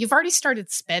money, but you've already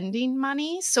started spending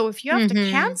money. So if you have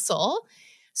to cancel,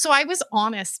 so I was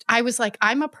honest. I was like,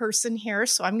 I'm a person here,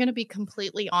 so I'm going to be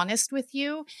completely honest with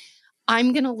you.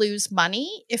 I'm going to lose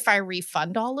money if I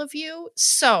refund all of you.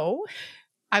 So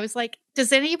I was like,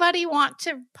 does anybody want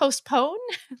to postpone?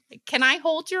 Can I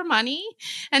hold your money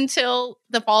until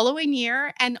the following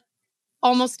year? And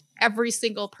almost every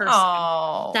single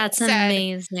person that's said,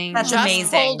 amazing. That's just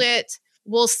amazing. Hold it.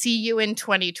 We'll see you in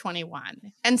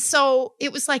 2021. And so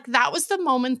it was like, that was the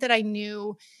moment that I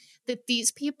knew that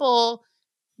these people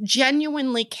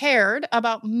genuinely cared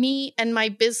about me and my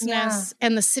business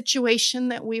and the situation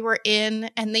that we were in.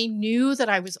 And they knew that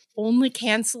I was only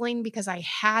canceling because I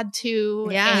had to.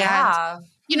 And,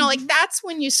 like that's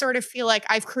when you sort of feel like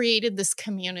I've created this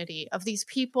community of these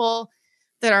people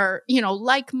that are,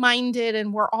 like-minded.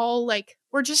 And we're all like,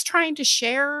 we're just trying to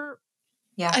share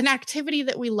an activity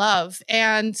that we love.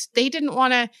 And they didn't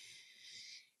want to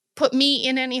put me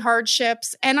in any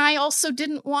hardships. And I also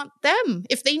didn't want them.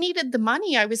 If they needed the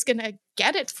money, I was going to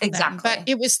get it for them. But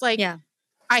it was like,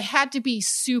 I had to be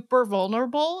super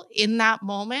vulnerable in that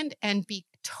moment and be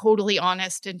totally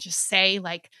honest and just say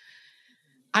like,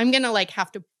 I'm going to like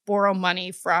have to borrow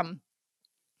money from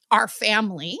our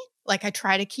family. Like I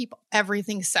try to keep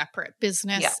everything separate,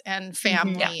 business and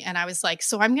family. And I was like,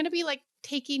 so I'm going to be like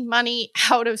taking money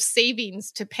out of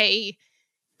savings to pay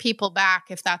people back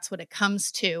if that's what it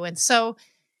comes to. And so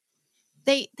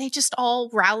they just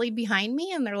all rallied behind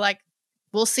me and they're like,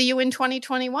 we'll see you in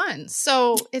 2021.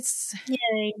 So it's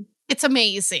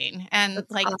amazing. And that's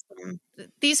like awesome.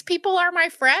 These people are my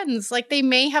friends. Like they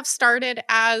may have started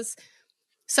as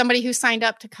somebody who signed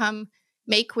up to come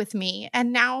make with me.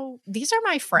 And now these are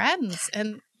my friends.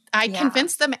 And I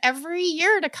convince them every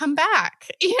year to come back,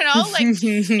 like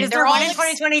is there one in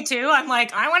 2022? I'm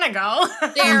like, I want to go.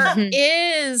 There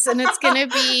is. And it's going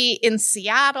to be in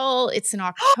Seattle. It's in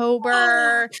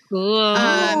October.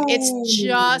 It's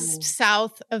just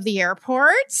south of the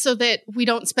airport so that we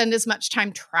don't spend as much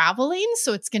time traveling.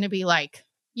 So it's going to be like,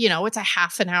 it's a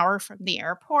half an hour from the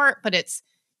airport, but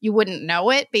you wouldn't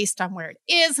know it based on where it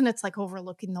is. And it's like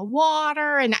overlooking the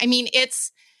water. And I mean,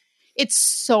 it's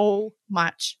so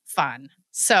much fun.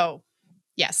 So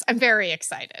yes, I'm very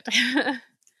excited.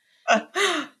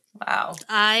 Wow.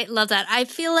 I love that. I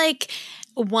feel like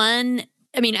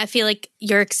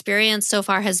your experience so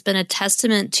far has been a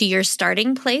testament to your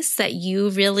starting place, that you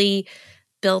really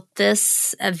built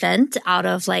this event out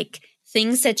of like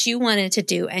things that you wanted to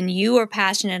do and you were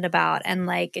passionate about, and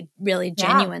like a really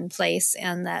genuine place,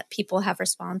 and that people have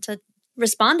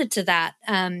responded to that.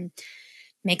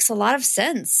 Makes a lot of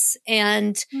sense.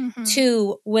 And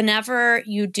two, whenever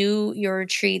you do your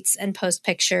retreats and post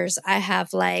pictures, I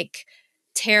have like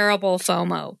terrible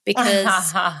FOMO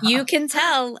because you can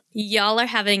tell y'all are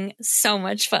having so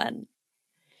much fun.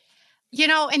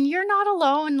 And you're not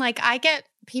alone. Like I get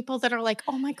people that are like,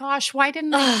 oh my gosh, why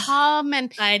didn't I come?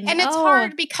 And it's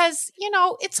hard because,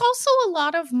 it's also a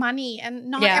lot of money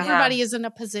and not everybody is in a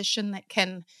position that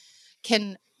can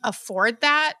afford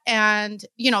that. And,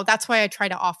 that's why I try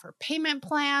to offer payment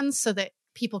plans so that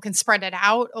people can spread it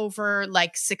out over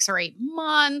like 6 or 8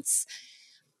 months.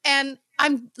 And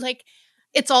I'm like,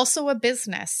 it's also a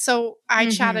business. So I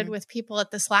chatted with people at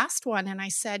this last one and I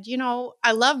said,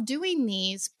 I love doing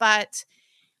these, but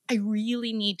I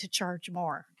really need to charge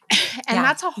more. And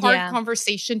that's a hard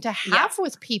conversation to have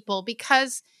with people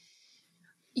because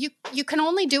you can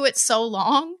only do it so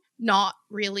long, not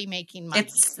really making money.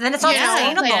 Then it's not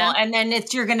sustainable. And then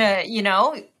you're going to, you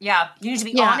need to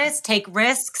be honest, take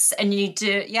risks, and you need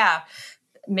to,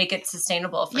 make it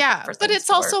sustainable. For but it's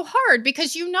also hard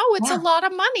because, it's a lot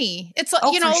of money. It's,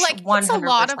 it's a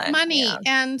lot of money. Yeah.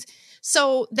 And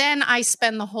so then I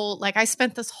spent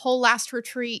this whole last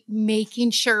retreat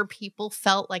making sure people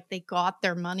felt like they got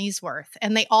their money's worth.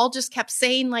 And they all just kept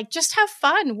saying, like, just have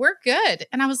fun. We're good.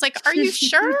 And I was like, are you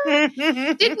sure?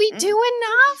 Did we do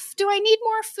enough? Do I need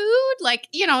more food? Like,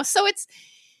 so it's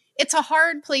a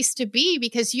hard place to be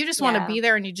because you just want to be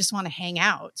there and you just want to hang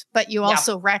out. But you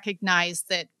also recognize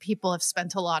that people have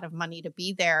spent a lot of money to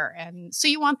be there. And so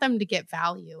you want them to get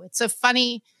value. It's a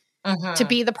funny... to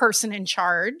be the person in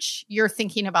charge, you're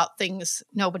thinking about things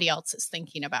nobody else is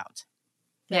thinking about.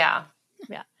 Yeah.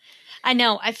 I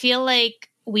know. I feel like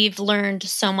we've learned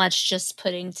so much just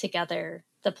putting together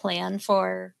the plan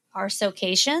for our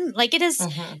Sewcation. Like it is,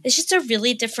 it's just a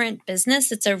really different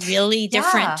business. It's a really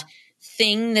different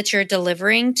thing that you're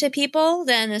delivering to people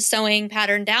than a sewing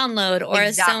pattern download or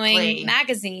a sewing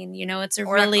magazine. It's a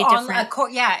really different.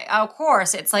 Of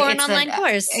course. It's like an online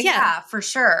course. Yeah, for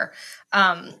sure.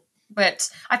 But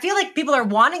I feel like people are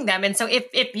wanting them. And so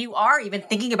if you are even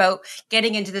thinking about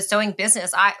getting into the sewing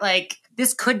business,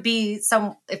 this could be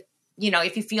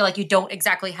if you feel like you don't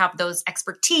exactly have those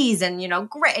expertise and,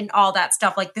 grit and all that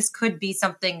stuff, like this could be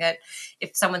something that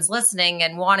if someone's listening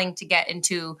and wanting to get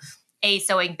into a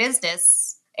sewing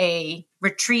business, a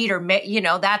retreat, or,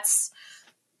 that's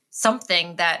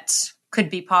something that could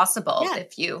be possible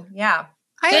if you,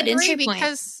 I agree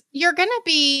because you're going to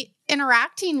be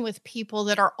interacting with people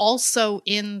that are also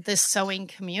in this sewing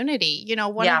community.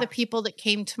 One of the people that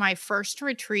came to my first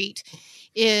retreat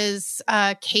is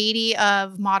Katie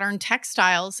of Modern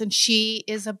Textiles, and she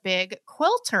is a big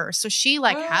quilter. So she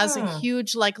has a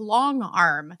huge long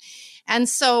arm. And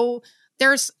so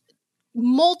there's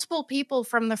multiple people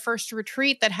from the first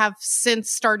retreat that have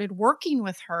since started working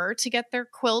with her to get their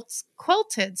quilts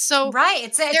quilted. So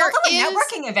it's a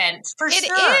networking event for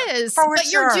sure. It is, but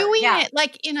you're doing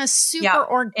it in a super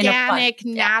organic,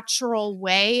 natural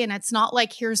way. And it's not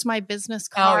like, here's my business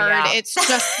card. It's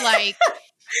just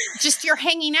just you're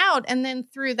hanging out. And then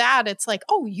through that, it's like,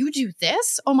 oh, you do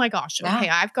this? Oh my gosh. Okay.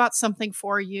 I've got something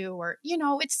for you. Or,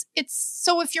 it's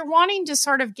so if you're wanting to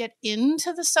sort of get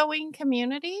into the sewing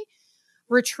community,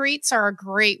 retreats are a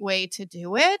great way to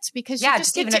do it because you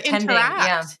just get to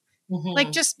interact.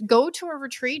 Just go to a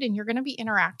retreat and you're going to be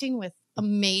interacting with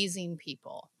amazing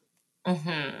people. So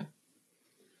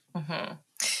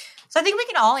I think we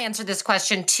can all answer this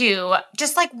question too.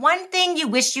 Just one thing you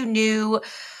wish you knew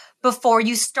before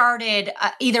you started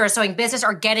either a sewing business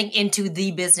or getting into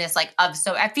the business of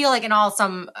sew. I feel like in all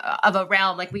some of a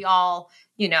realm, we all,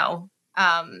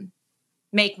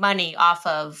 make money off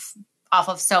of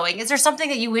sewing. Is there something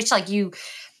that you wish you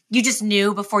just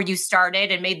knew before you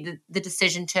started and made the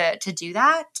decision to do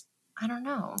that? I don't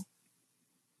know.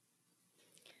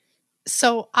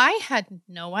 So I had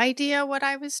no idea what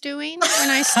I was doing when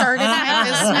I started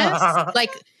my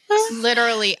business.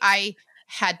 Literally, I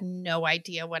had no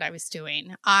idea what I was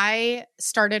doing. I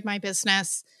started my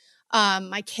business.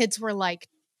 My kids were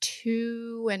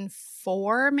 2 and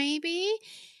 4 maybe.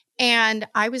 And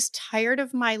I was tired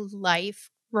of my life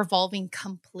revolving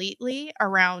completely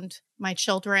around my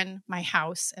children, my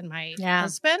house, and my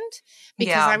husband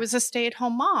because I was a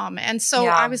stay-at-home mom. And so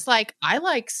I was like, I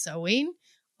like sewing.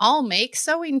 I'll make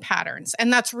sewing patterns.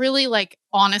 And that's really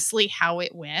honestly how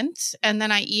it went. And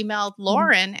then I emailed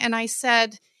Lauren and I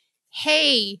said,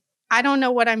 hey, I don't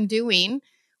know what I'm doing.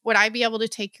 Would I be able to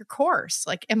take your course?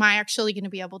 Am I actually going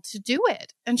to be able to do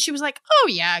it? And she was like, oh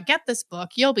yeah, get this book.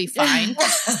 You'll be fine.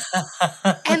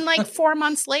 And 4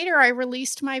 months later, I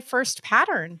released my first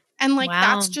pattern. And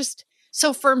that's just,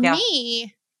 so for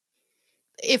me,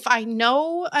 if I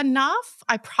know enough,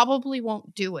 I probably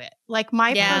won't do it.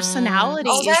 My personality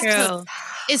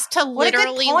is to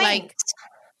literally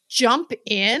jump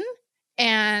in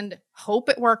and hope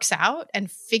it works out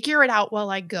and figure it out while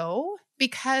I go.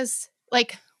 Because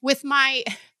with my,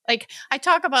 I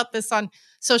talk about this on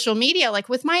social media,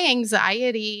 with my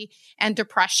anxiety and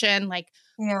depression,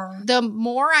 the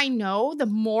more I know, the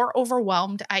more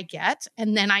overwhelmed I get.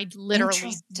 And then I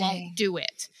literally won't do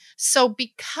it. So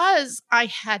because I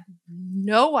had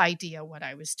no idea what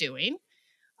I was doing,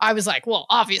 I was like, well,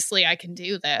 obviously I can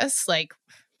do this,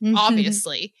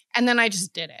 obviously. And then I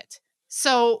just did it.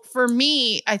 So for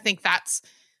me, I think that's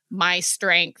my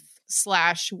strength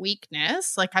 /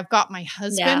 weakness. I've got my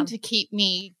husband to keep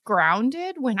me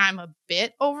grounded when I'm a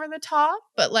bit over the top,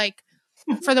 but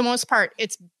for the most part,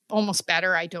 it's almost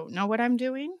better I don't know what I'm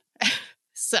doing.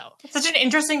 So it's such an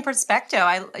interesting perspective.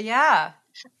 Yeah.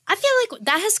 I feel like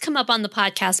that has come up on the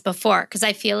podcast before, because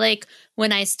I feel like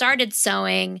when I started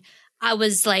sewing, I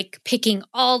was like picking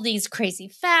all these crazy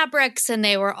fabrics and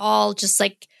they were all just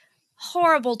like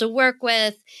horrible to work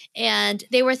with. And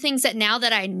they were things that now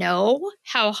that I know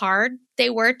how hard they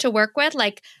were to work with,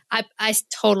 like I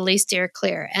totally steer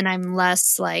clear, and I'm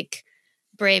less like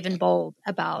brave and bold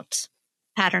about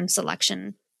pattern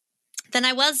selection than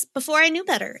I was before I knew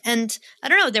better. And I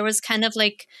don't know, there was kind of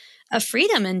like a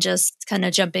freedom in just kind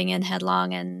of jumping in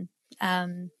headlong and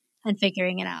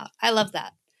figuring it out. I love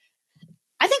that.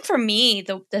 I think for me,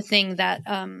 the thing that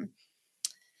I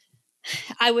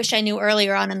wish I knew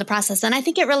earlier on in the process, and I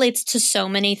think it relates to so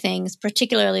many things,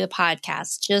 particularly the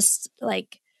podcast, just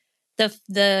like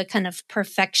the kind of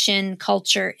perfection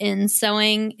culture in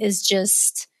sewing is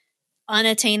just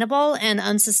unattainable and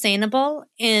unsustainable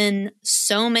in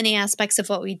so many aspects of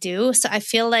what we do. So I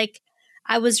feel like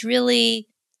I was really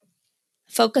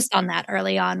focused on that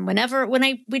early on.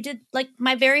 We did like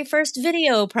my very first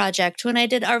video project, when I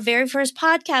did our very first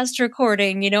podcast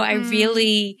recording, I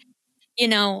really,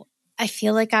 I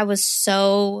feel like I was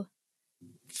so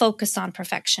focused on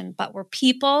perfection, but we're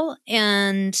people,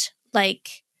 and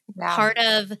like part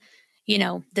of,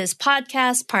 this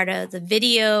podcast, part of the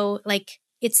video, like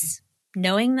it's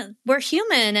knowing that we're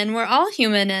human and we're all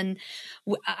human, and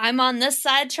I'm on this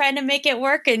side trying to make it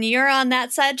work, and you're on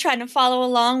that side trying to follow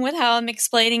along with how I'm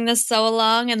explaining this so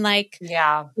along, and like,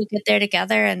 we get there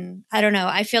together. And I don't know,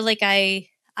 I feel like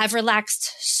I've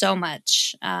relaxed so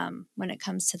much when it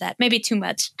comes to that. Maybe too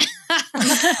much.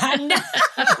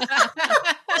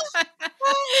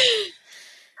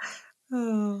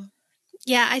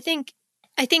 Yeah, I think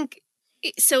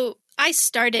so. I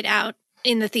started out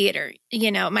in the theater,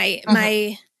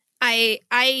 I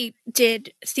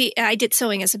did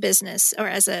sewing as a business, or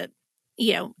as a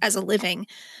living,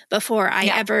 before I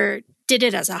ever did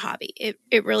it as a hobby.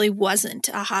 It really wasn't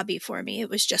a hobby for me.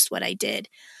 It was just what I did.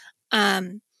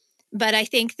 But I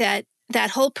think that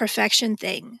whole perfection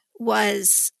thing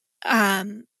was,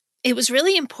 it was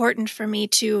really important for me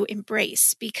to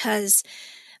embrace, because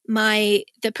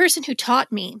the person who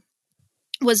taught me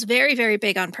was very, very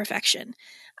big on perfection.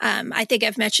 I think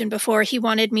I've mentioned before, he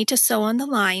wanted me to sew on the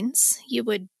lines. You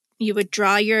would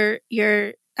draw your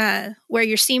where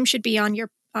your seam should be on your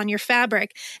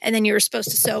fabric, and then you were supposed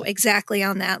to sew exactly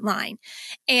on that line.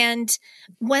 And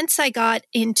once I got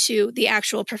into the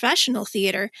actual professional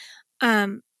theater,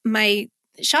 my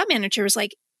shop manager was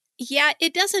like, yeah,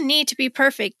 it doesn't need to be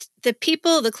perfect. The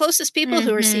closest people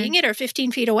who are seeing it are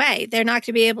 15 feet away. They're not going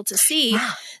to be able to see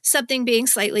something being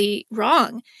slightly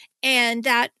wrong. And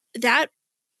that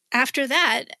after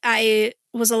that, I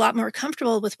was a lot more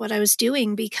comfortable with what I was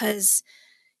doing, because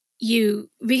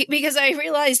I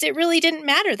realized it really didn't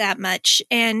matter that much.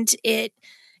 And it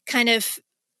kind of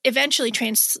eventually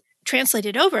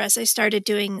translated over as I started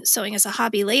doing sewing as a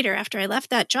hobby later, after I left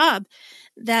that job,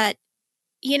 that,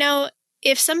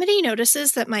 if somebody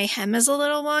notices that my hem is a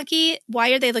little wonky,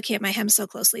 why are they looking at my hem so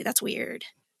closely? That's weird.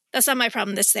 That's not my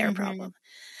problem. That's their problem.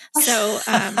 So,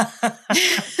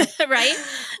 right.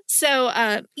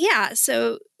 So,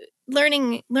 so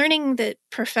learning that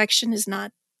perfection is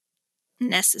not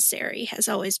necessary has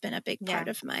always been a big part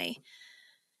of my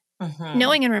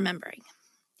knowing and remembering.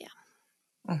 Yeah.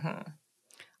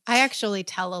 I actually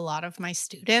tell a lot of my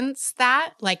students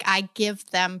that, like, I give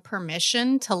them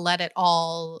permission to let it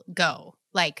all go.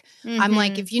 Like, I'm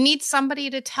like, if you need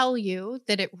somebody to tell you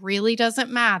that it really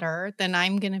doesn't matter, then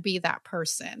I'm going to be that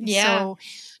person. Yeah. So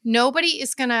nobody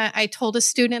is going to, I told a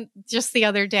student just the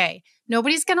other day,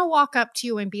 nobody's going to walk up to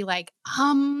you and be like,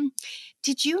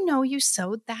 did you know you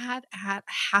sewed that at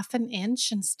 1/2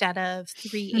 inch instead of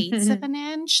 3/8 of an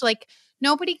inch? Like,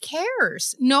 nobody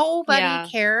cares. Nobody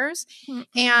cares.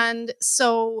 And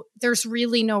so there's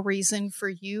really no reason for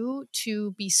you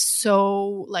to be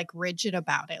so like rigid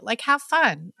about it. Like, have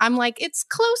fun. I'm like, it's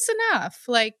close enough.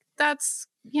 Like, that's,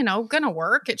 gonna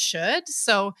work. It should.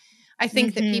 So I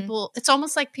think that it's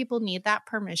almost like people need that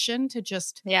permission to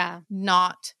just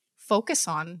not focus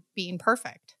on being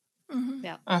perfect.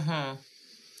 Yeah.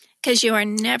 Because you are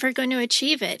never going to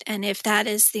achieve it. And if that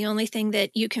is the only thing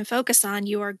that you can focus on,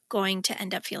 you are going to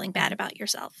end up feeling bad about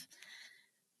yourself.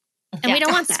 And we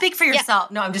don't want that. Speak for yourself.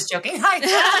 Yeah. No, I'm just joking. I'm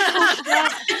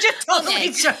just totally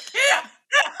joking.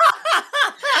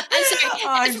 I'm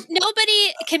sorry.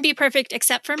 Nobody can be perfect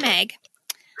except for Meg.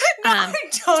 No, I'm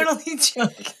totally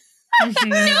joking.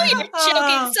 No, you're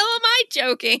joking. So am I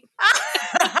joking.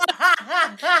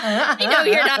 I know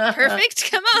you're not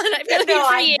perfect. Come on. I've known you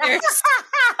for years.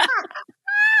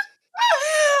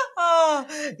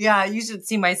 Oh, yeah. You should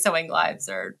see my sewing lives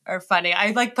are funny.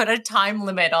 I like put a time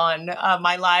limit on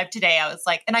my live today. I was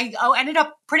like, and I ended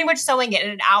up pretty much sewing it in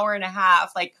an hour and a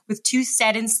half, like with 2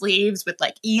 set-in sleeves with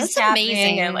like ease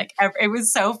tapping and like it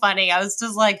was so funny. I was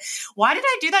just like, why did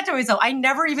I do that to myself? I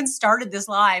never even started this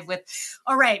live with,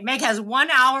 all right, Meg has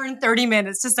 1 hour and 30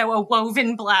 minutes to sew a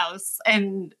woven blouse,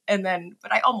 and then,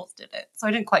 but I almost did it, so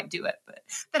I didn't quite do it. But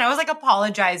then I was like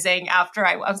apologizing after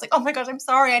I was like, oh my gosh, I'm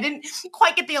sorry, I didn't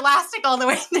quite get the elastic all the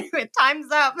way through it.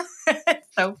 Time's up. It's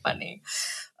so funny.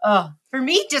 For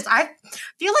me, I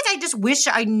feel like I just wish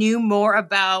I knew more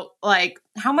about like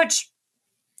how much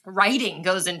writing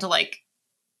goes into like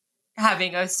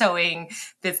having a sewing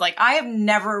that's like, I have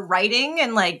never writing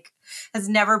and like has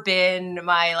never been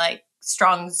my like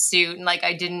strong suit. And like,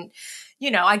 I didn't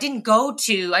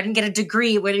get a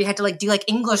degree where you had to like do like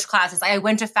English classes. I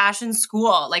went to fashion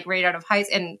school, like right out of high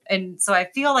school. And so I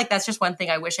feel like that's just one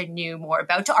thing I wish I knew more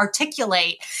about, to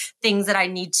articulate things that I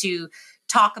need to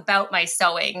talk about my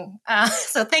sewing.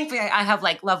 So thankfully I have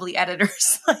like lovely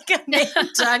editors like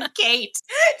Amanda and Kate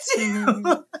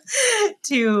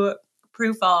to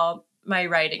proof all my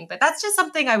writing. But that's just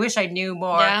something I wish I knew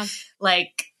more,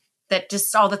 like that,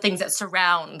 just all the things that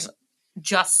surround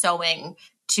just sewing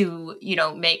to,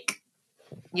 make,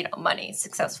 money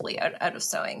successfully out of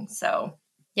sewing. So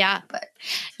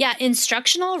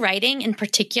instructional writing in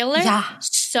particular,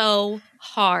 so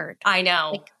hard. I know.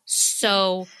 Like,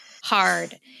 so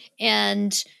hard.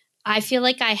 And I feel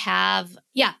like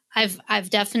I've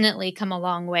definitely come a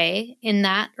long way in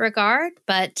that regard.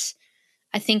 But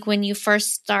I think when you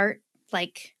first start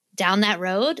like down that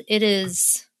road, it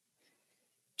is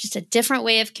just a different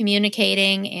way of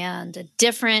communicating and a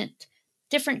different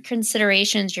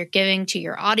considerations you're giving to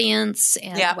your audience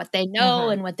and what they know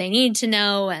and what they need to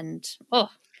know. And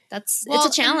it's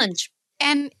a challenge.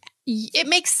 And it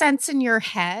makes sense in your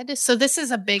head. So this is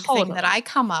a big thing that I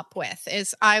come up with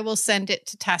is I will send it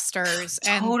to testers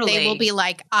and they will be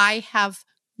like, I have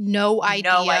no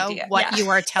idea what you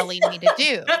are telling me to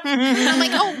do. And I'm like,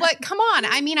 oh, but come on.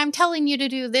 I mean, I'm telling you to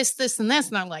do this, this, and this.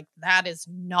 And I'm like, that is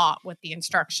not what the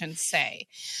instructions say.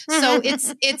 So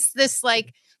it's this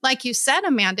like you said,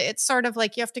 Amanda, it's sort of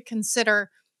like you have to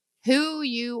consider who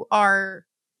you are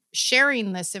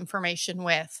sharing this information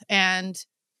with and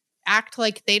act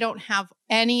like they don't have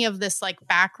any of this like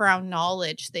background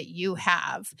knowledge that you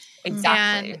have.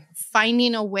 Exactly. And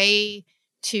finding a way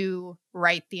to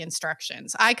write the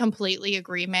instructions. I completely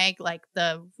agree, Meg. Like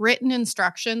the written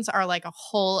instructions are like a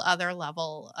whole other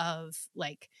level of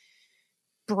like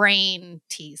brain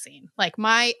teasing. Like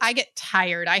I get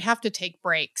tired. I have to take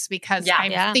breaks because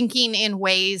I'm thinking in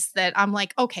ways that I'm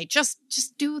like, okay, just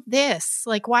do this.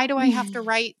 Like, why do I have to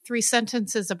write 3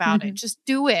 sentences about it? Just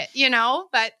do it,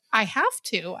 but I have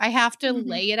to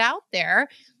lay it out there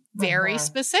very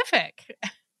specific.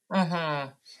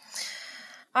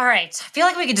 All right. I feel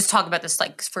like we could just talk about this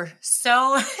like for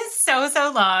so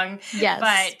long. Yes.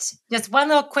 But just one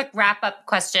little quick wrap up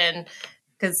question.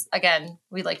 Because again,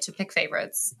 we like to pick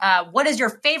favorites. What is your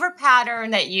favorite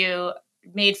pattern that you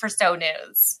made for Sew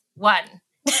News? One.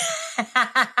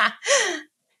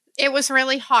 It was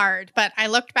really hard, but I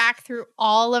looked back through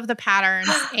all of the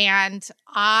patterns and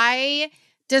I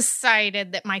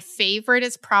decided that my favorite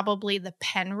is probably the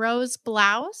Penrose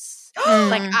blouse.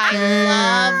 Like I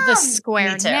love the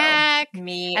square neck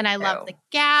and I love the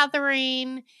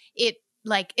gathering.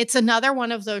 It's another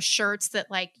one of those shirts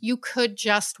that like you could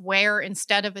just wear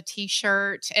instead of a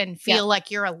t-shirt and feel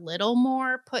like you're a little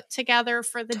more put together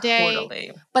for the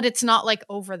day, but it's not like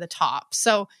over the top.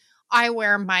 So I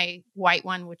wear my white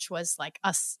one, which was like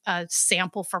a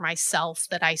sample for myself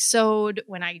that I sewed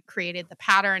when I created the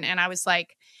pattern. And I was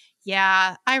like,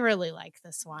 yeah, I really like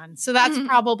this one. So that's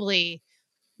probably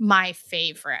my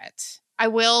favorite. I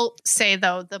will say,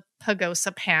 though, the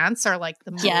Pagosa pants are like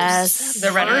the most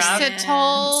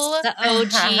versatile. The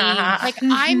OG. Like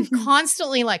I'm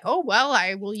constantly like, oh, well,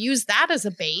 I will use that as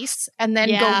a base and then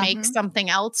go make something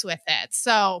else with it.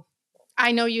 So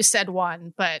I know you said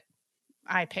one, but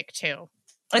I picked 2.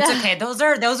 It's okay.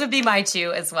 Those would be my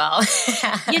 2 as well.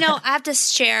 I have to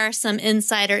share some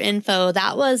insider info.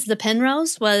 The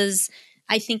Penrose was,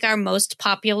 I think, our most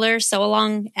popular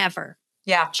sew-along ever.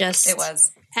 Yeah, it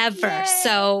was. Ever. Yay.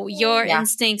 So your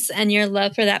instincts and your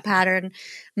love for that pattern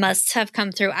must have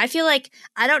come through. I feel like,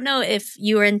 I don't know if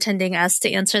you were intending us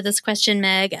to answer this question,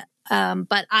 Meg,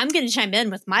 but I'm going to chime in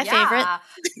with my favorite.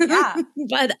 Yeah.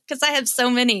 But because I have so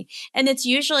many. And it's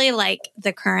usually like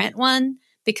the current one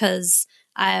because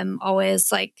I'm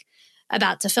always like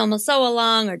about to film a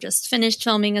sew-along or just finished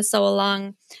filming a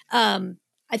sew-along.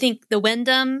 I think the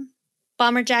Wyndham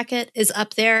bomber jacket is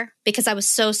up there because I was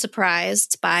so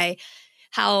surprised by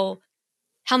how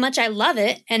much I love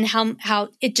it and how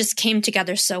it just came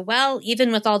together so well.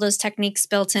 Even with all those techniques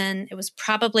built in, it was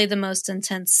probably the most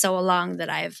intense sew along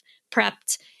that I've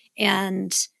prepped.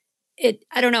 And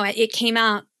I don't know, it came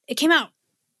out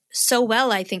so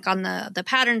well, I think, on the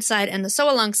pattern side and the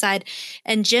sew along side.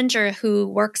 And Ginger, who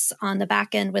works on the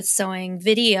back end with sewing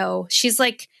video, she's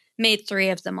like made 3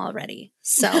 of them already.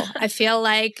 So I feel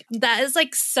like that is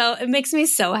like, so it makes me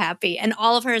so happy. And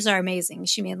all of hers are amazing.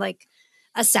 She made like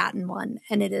a satin one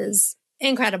and it is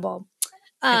incredible.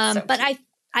 But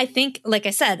I think, like I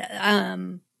said,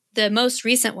 the most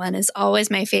recent one is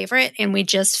always my favorite. And we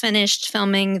just finished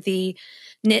filming the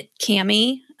knit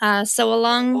cami sew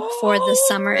along for the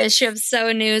summer issue of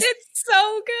Sew News. It's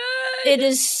so good. It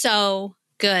is so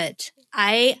good.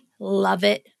 I love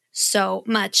it so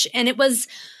much. And it was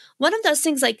one of those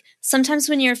things, like sometimes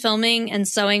when you're filming and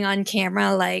sewing on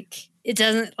camera, like it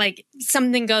doesn't, like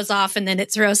something goes off and then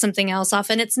it throws something else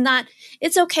off, and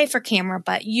it's okay for camera,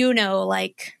 but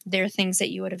like there are things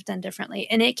that you would have done differently.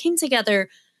 And it came together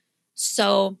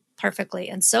so perfectly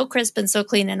and so crisp and so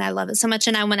clean. And I love it so much.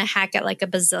 And I want to hack it like a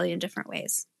bazillion different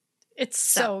ways. It's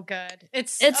so good.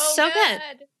 It's so good.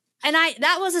 And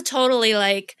that was a totally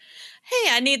like, hey,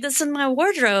 I need this in my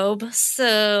wardrobe.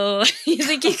 So you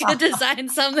think you could design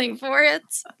something for it?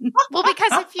 Well,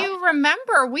 because if you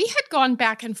remember, we had gone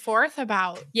back and forth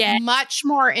about much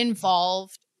more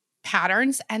involved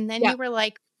patterns. And then you were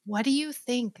like, what do you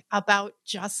think about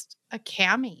just a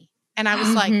cami? And I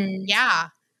was like, yeah.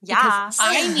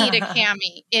 I need a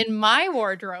cami in my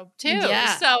wardrobe too.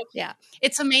 Yeah. So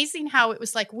it's amazing how it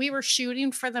was like we were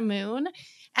shooting for the moon.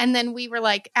 And then we were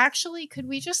like, actually, could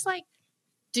we just like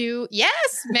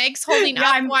Meg's holding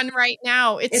up one right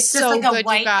now. It's so just like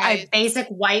good, you guys. A basic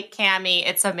white cami.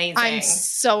 It's amazing. I'm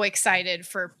so excited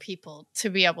for people to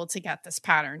be able to get this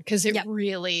pattern because it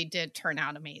really did turn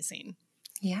out amazing.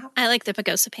 Yeah. I like the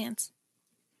Pagosa pants.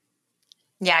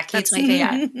 Yeah, that's my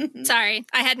favorite. Sorry,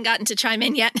 I hadn't gotten to chime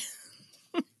in yet.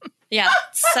 Yeah,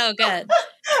 so good.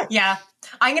 Yeah.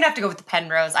 I'm going to have to go with the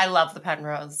Penrose. I love the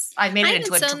Penrose. I made it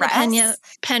into a dress. I haven't sewn the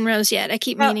Penrose yet. I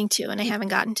keep meaning to, and I haven't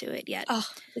gotten to it yet. Oh,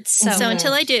 it's so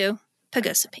until I do,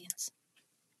 Pagosa pants.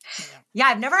 Yeah,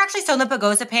 I've never actually sewn the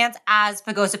Pagosa pants as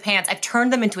Pagosa pants. I've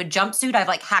turned them into a jumpsuit. I've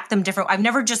like hacked them different. I've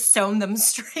never just sewn them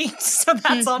straight. So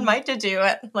that's on my to-do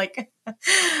it. Like,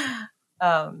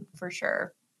 for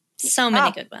sure. So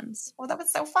many good ones. Oh, that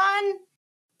was so fun.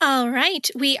 All right,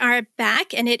 we are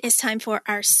back, and it is time for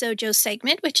our Sojo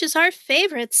segment, which is our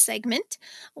favorite segment,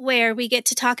 where we get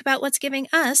to talk about what's giving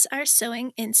us our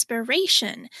sewing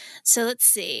inspiration. So let's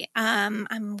see. I'm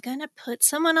going to put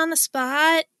someone on the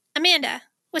spot. Amanda,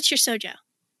 what's your Sojo?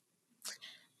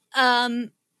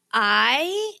 I'm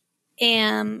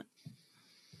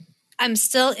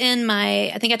still in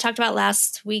I think I talked about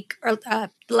last week or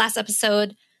last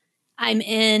episode. I'm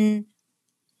in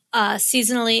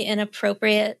seasonally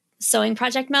inappropriate sewing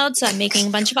project mode. So I'm making a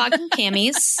bunch of ogden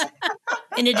camis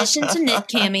in addition to knit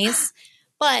camis.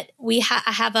 But I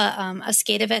have a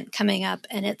skate event coming up,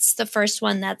 and it's the first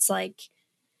one that's like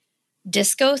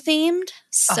disco themed.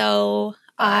 So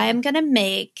I'm going to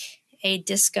make a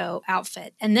disco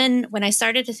outfit. And then when I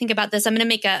started to think about this, I'm going to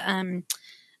make a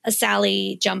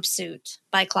Sally jumpsuit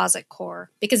by Closet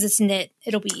Core because it's knit.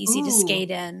 It'll be easy to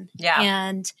skate in. Yeah.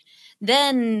 And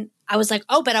then I was like,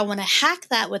 but I want to hack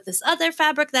that with this other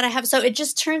fabric that I have. So it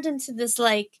just turned into this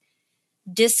like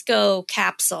disco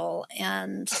capsule.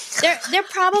 And they're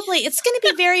probably, it's going to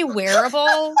be very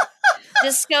wearable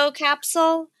disco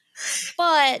capsule,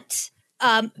 but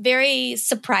very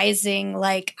surprising.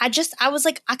 Like I was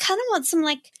like, I kind of want some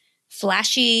like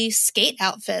flashy skate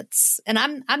outfits, and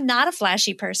I'm not a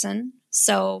flashy person.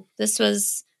 So this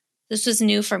was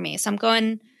new for me. So I'm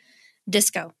going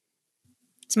disco.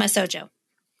 It's my Sojo.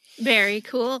 Very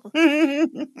cool.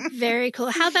 Very cool.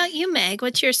 How about you, Meg?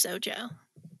 What's your Sojo?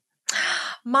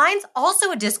 Mine's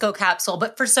also a disco capsule,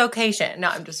 but for Sewcation. No,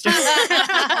 I'm just joking.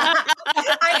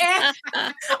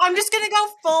 I'm just going to go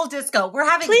full disco. We're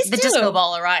having disco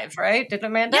ball arrive, right? Did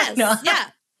Amanda? Yes. No.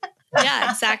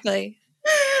 Yeah, exactly.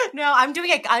 No, I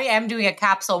am doing a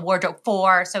capsule wardrobe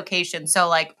for Sewcation. So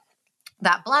like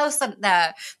that blouse,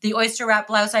 the oyster wrap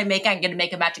blouse I'm going to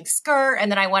make a matching skirt,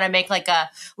 and then I want to make like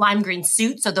a lime green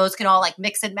suit, so those can all like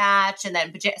mix and match. And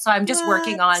then so I'm just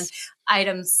working on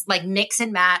items like mix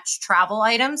and match travel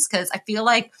items, because I feel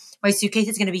like my suitcase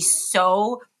is going to be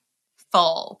so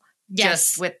full.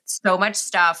 Just with so much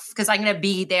stuff, because I'm going to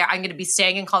be there. I'm going to be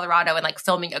staying in Colorado and like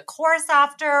filming a course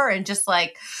after, and just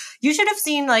like, you should have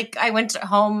seen, like I went to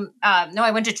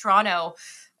Toronto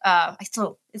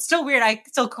it's still weird. I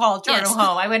still call Toronto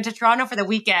home. I went to Toronto for the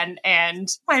weekend, and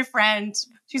my friend,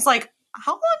 she's like,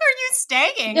 how long are you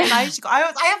staying? And I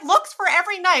have looked for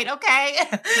every night. Okay.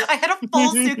 I had a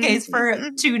full suitcase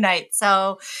for 2 nights.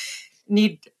 So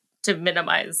need to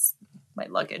minimize my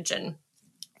luggage and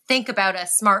think about a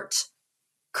smart,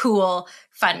 cool,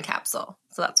 fun capsule.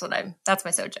 So that's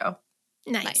my Sojo.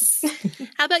 Nice.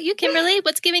 How about you, Kimberly?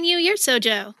 What's giving you your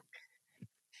Sojo?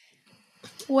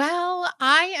 Well,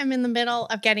 I am in the middle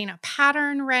of getting a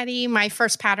pattern ready, my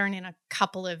first pattern in a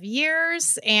couple of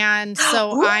years. And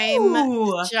so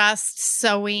I'm just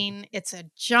sewing. It's a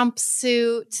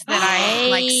jumpsuit that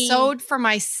I sewed for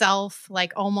myself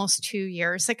almost 2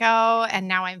 years ago. And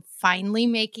now I'm finally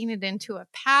making it into a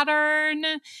pattern.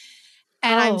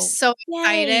 And I'm so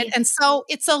excited. Yay. And so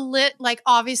it's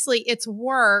obviously it's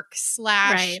work /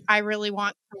 I really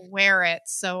want to wear it.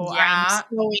 So I'm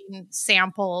sewing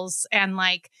samples and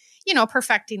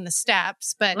perfecting the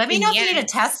steps. But let me know if you need a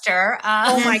tester.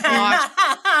 Oh my gosh.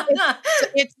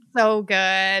 It's so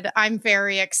good. I'm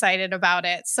very excited about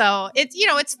it. So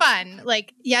it's fun.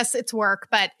 Yes, it's work,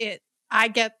 but I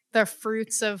get the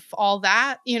fruits of all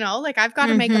that, I've got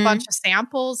to make a bunch of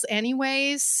samples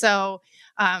anyways. So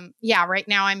right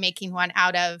now I'm making one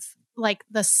out of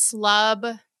the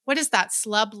slub. What is that?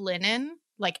 Slub linen.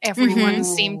 Everyone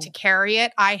seemed to carry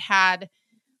it. I had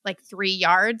 3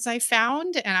 yards I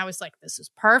found, and I was like, this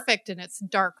is perfect. And it's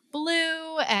dark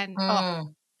blue. And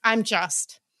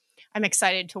I'm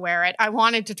excited to wear it. I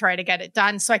wanted to try to get it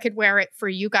done so I could wear it for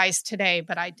you guys today,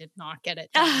 but I did not get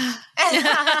it done.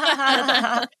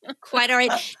 Quite all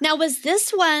right. Now, was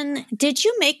this one, did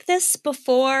you make this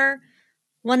before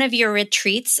one of your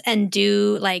retreats and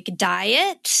do dye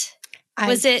it?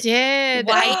 I did.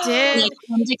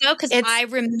 Indigo? Because I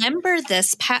remember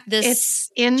this.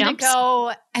 It's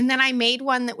indigo, and then I made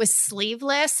one that was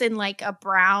sleeveless in a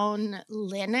brown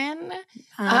linen.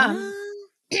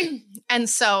 And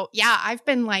so, I've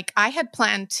been I had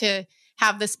planned to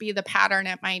have this be the pattern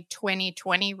at my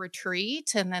 2020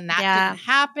 retreat, and then that didn't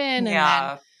happen, and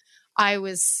then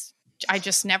I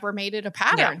just never made it a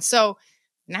pattern. Yeah. So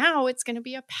now it's going to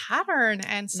be a pattern.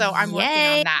 And so I'm working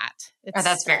on that.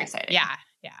 That's very exciting. Yeah.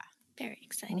 Very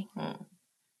exciting. Mm-hmm.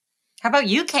 How about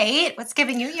you, Kate? What's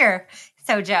giving you your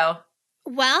Sojo?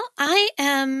 Well, I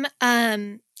am,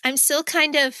 I'm still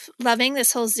kind of loving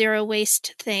this whole zero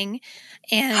waste thing.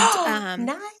 And,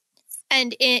 nice.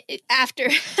 And after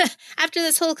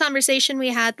this whole conversation we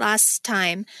had last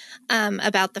time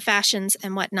about the fashions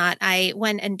and whatnot, I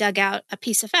went and dug out a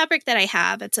piece of fabric that I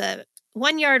have. It's a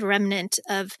 1 yard remnant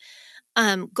of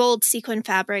gold sequin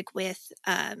fabric with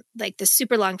the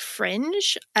super long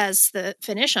fringe as the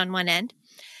finish on one end.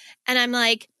 And I'm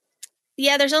like,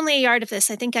 yeah, there's only a yard of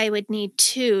this. I think I would need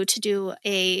 2 to do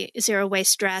a zero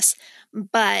waste dress.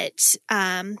 But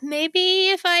maybe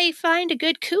if I find a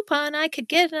good coupon, I could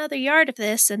get another yard of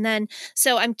this. And then,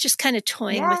 so I'm just kind of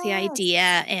toying with the idea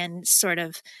and sort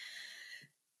of,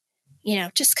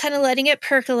 just kind of letting it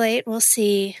percolate. We'll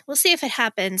see if it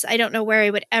happens. I don't know where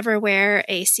I would ever wear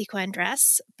a sequin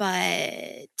dress,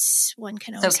 but one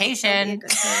can always occasion.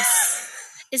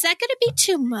 Is that going to be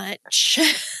too much?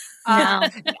 No,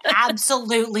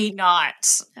 absolutely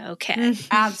not. Okay.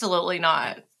 Absolutely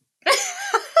not.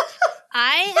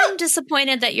 I am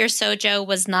disappointed that your Sojo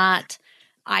was not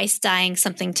ice dyeing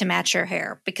something to match your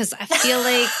hair, because I feel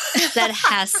like that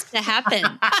has to happen.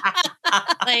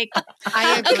 I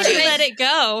agree. Okay, let it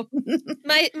go.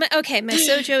 My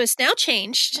Sojo is now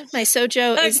changed. My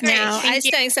Sojo is now ice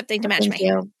dyeing something to match my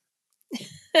hair.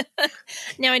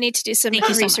 Now I need to do some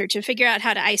research and figure out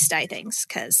how to ice dye things,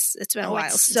 because it's been a while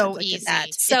since I've looked at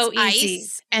that. So easy.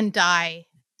 Ice and dye,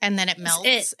 and then it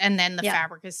melts, and then the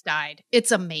fabric is dyed.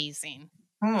 It's amazing.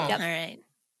 Yep. All right.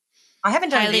 I haven't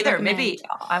done it either. Maybe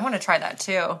I want to try that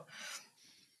too.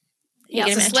 Yeah,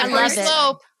 it's a slippery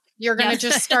slope. You're going to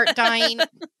just start dyeing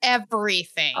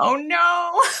everything. Oh,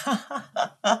 no.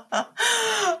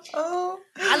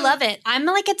 I love it. I'm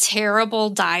a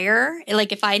terrible dyer.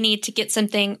 If I need to get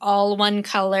something all one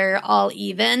color, all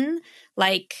even,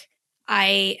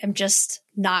 I am just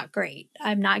not great.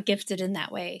 I'm not gifted in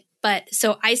that way. But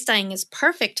so ice dyeing is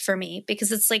perfect for me,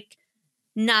 because it's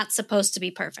not supposed to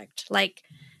be perfect.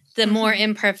 The more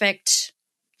imperfect,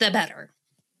 the better.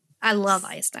 I love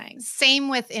ice dyeing. Same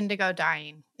with indigo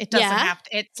dyeing. It doesn't have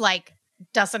to,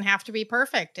 doesn't have to be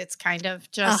perfect. It's kind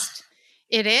of just,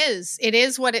 it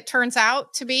is what it turns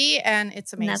out to be. And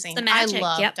it's amazing. And that's the magic.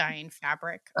 I love dyeing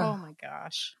fabric. Oh my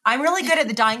gosh. I'm really good at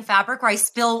the dyeing fabric, where I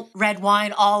spill red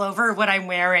wine all over what I'm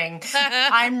wearing.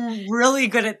 I'm really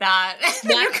good at that.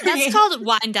 That's called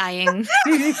wine dyeing.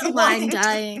 Wine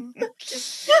dyeing.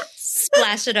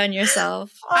 Splash it on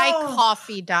yourself. I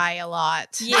coffee dye a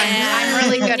lot. Yeah. I'm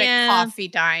really good at coffee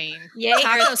dyeing. Yay,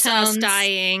 taco sauce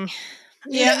dyeing.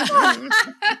 Yeah.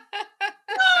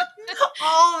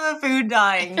 All the food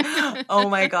dyeing. Oh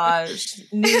my gosh.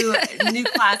 New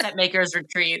class at Makers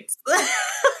Retreats.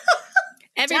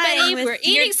 Everybody, we're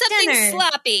eating something dinner.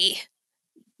 sloppy.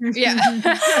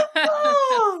 Yeah.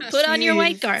 Oh, Put on your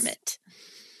white garment.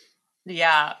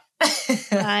 Yeah.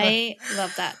 I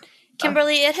love that.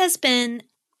 Kimberly, it has been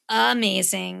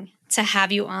amazing to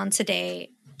have you on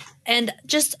today. And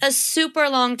just a super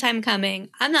long time coming.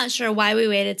 I'm not sure why we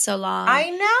waited so long. I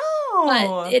know.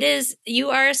 But you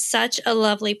are such a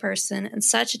lovely person and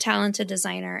such a talented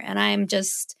designer. And I'm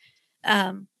just,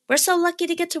 we're so lucky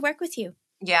to get to work with you.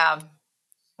 Yeah.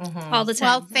 Mm-hmm. All the time.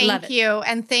 Well, thank you.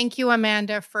 And thank you,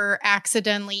 Amanda, for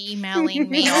accidentally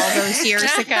emailing me all those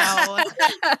years ago.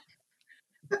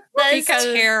 That's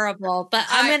terrible, but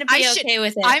I'm going to be okay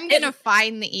with it. I'm going to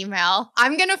find the email.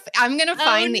 I'm going to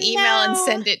find the email and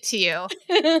send it to you.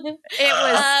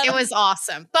 It was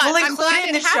awesome. But we'll I'm include glad it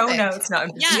in the show notes. No,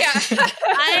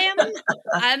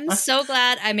 I'm so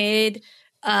glad I made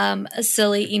a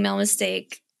silly email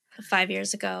mistake 5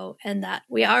 years ago and that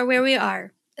we are where we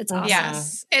are. It's awesome.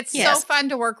 Yes. It's so fun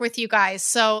to work with you guys.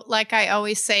 So like I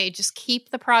always say, just keep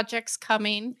the projects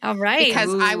coming. All right.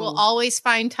 Because I will always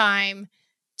find time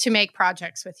to make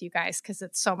projects with you guys because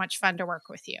it's so much fun to work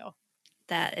with you.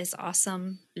 That is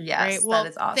awesome. Yes, right. Well, that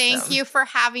is awesome. Thank you for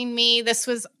having me. This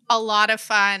was a lot of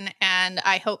fun, and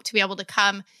I hope to be able to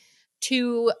come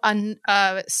to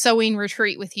a sewing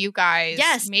retreat with you guys.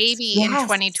 Yes. Maybe in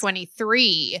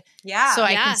 2023. Yeah. So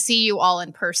I can see you all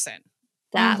in person.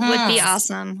 That would be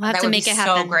awesome. We'll have to make it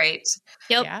happen. So great.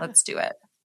 Yep. Yeah. Let's do it.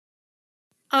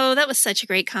 Oh, that was such a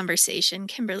great conversation.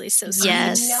 Kimberly's so sweet.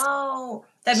 Yes. No.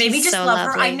 That made me just so love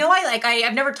lovely. her. I know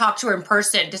I've never talked to her in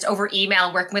person, just over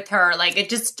email, working with her. Like it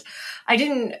just, I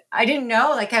didn't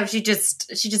know like how she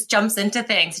just jumps into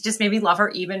things. It just made me love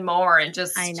her even more. And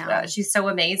just, I know. She's so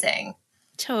amazing.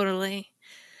 Totally.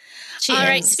 She All is.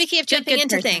 right. Speaking of jumping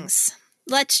into person. things,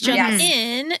 let's jump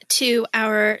in to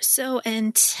our Sew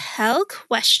and Tell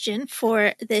question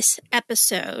for this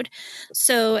episode.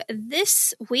 So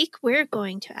this week we're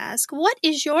going to ask, what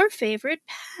is your favorite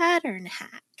pattern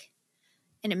hack?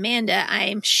 And Amanda,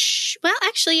 well,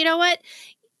 actually, you know what?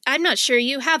 I'm not sure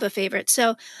you have a favorite.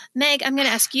 So Meg, I'm going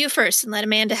to ask you first and let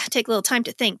Amanda take a little time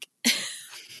to think.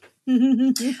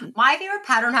 My favorite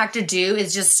pattern hack to do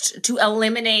is just to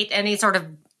eliminate any sort of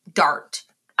dart.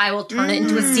 I will turn it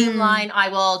into a seam line. I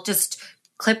will just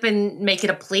clip and make it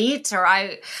a pleat, or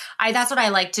I that's what I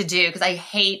like to do because I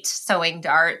hate sewing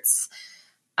darts.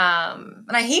 And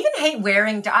I even hate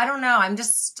wearing. I don't know. I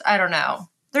don't know.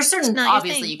 There's certain,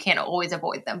 obviously you can't always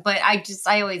avoid them, but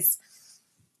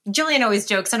Julian always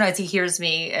jokes. Sometimes he hears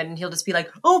me and he'll just be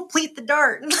like, "Oh, pleat the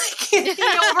dart." And like, he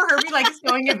overheard me like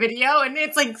showing a video, and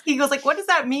it's like he goes like, "What does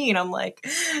that mean?" I'm like,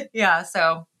 "Yeah."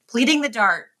 So pleating the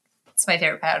dart. It's my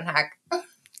favorite pattern hack.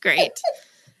 Great.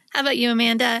 How about you,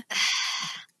 Amanda?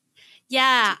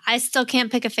 Yeah, I still can't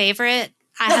pick a favorite.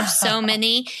 I have so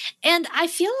many, and I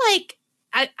feel like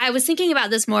I was thinking about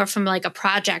this more from like a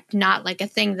project, not like a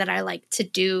thing that I like to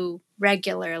do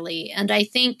regularly. And I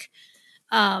think,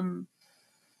 but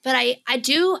I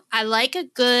like a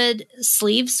good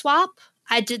sleeve swap.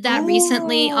 I did that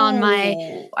recently on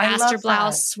my Aster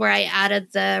blouse where I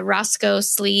added the Roscoe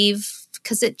sleeve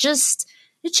because it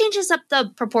changes up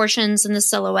the proportions and the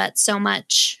silhouette so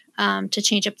much to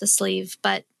change up the sleeve.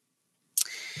 But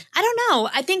I don't know.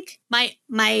 I think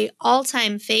my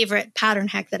all-time favorite pattern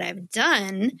hack that I've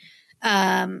done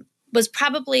was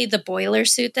probably the boiler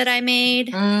suit that I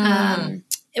made.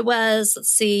 It was,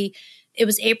 it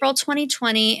was April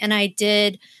 2020, and I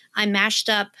mashed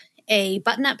up a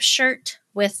button-up shirt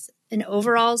with an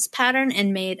overalls pattern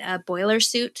and made a boiler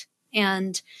suit.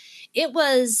 And it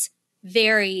was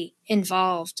very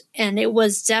involved. And it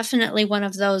was definitely one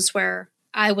of those where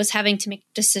I was having to make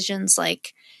decisions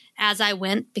like as I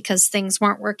went because things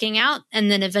weren't working out. And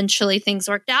then eventually things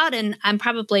worked out. And I'm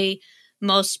probably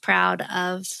most proud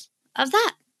of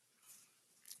that.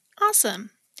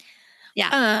 Awesome.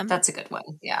 Yeah. That's a good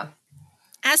one. Yeah.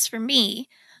 As for me,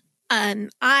 mine's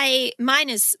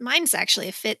actually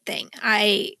a fit thing.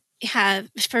 I have,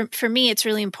 for me, it's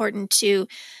really important to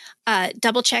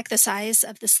double check the size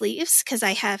of the sleeves because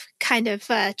I have kind of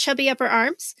chubby upper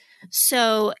arms.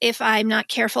 So if I'm not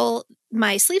careful,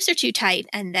 my sleeves are too tight,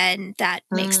 and then that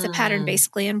makes the pattern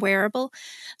basically unwearable.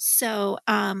 So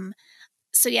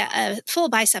yeah, a full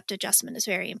bicep adjustment is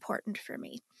very important for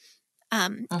me.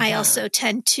 I also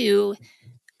tend to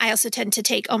I also tend to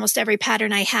take almost every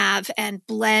pattern I have and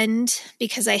blend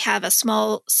because I have a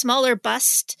smaller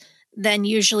bust than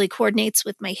usually coordinates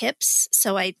with my hips.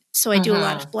 So I do a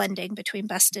lot of blending between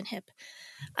bust and hip.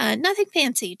 Nothing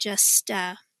fancy, just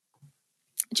stuff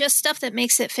that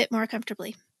makes it fit more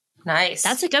comfortably. Nice.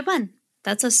 That's a good one.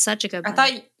 That's such a good one. I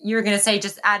thought you were going to say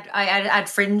just add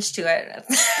fringe to it.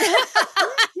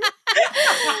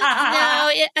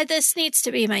 No, this needs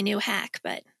to be my new hack,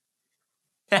 but.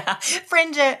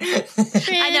 Fringe it.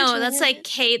 I know. That's like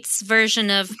Kate's version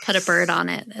of put a bird on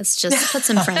it. It's just put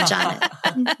some fringe on it.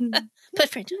 Put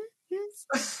fringe on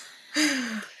it.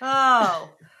 Oh.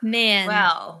 Man.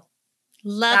 Well.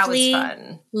 Lovely, that was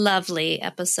fun. Lovely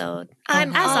episode.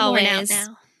 I'm as always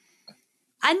now.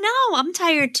 I know. I'm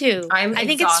tired too. I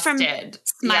think exhausted.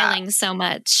 It's from smiling so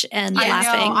much and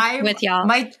laughing with y'all.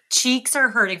 My cheeks are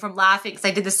hurting from laughing because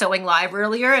I did the sewing live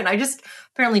earlier, and I just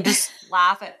apparently just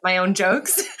laugh at my own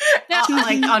jokes,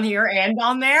 like on here and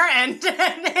on there, and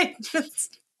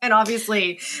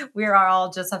obviously we are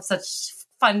all just have such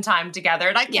fun time together,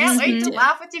 and I can't wait to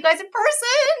laugh with you guys in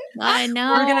person. I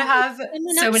know we're gonna have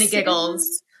so many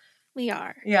giggles. We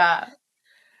are,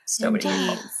 so many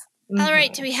giggles. All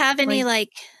right. Do we have any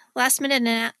last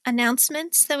minute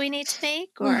announcements that we need to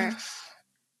make, or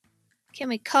can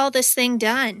we call this thing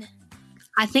done?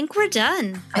 I think we're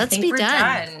done. Let's be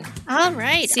done. All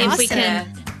right. See if we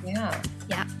can. Yeah.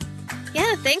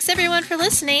 Thanks everyone for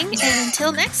listening. And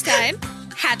until next time,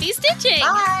 happy stitching.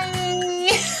 Bye.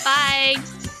 Bye.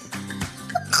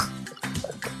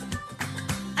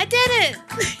 I did it.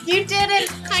 You did it.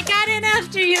 I got in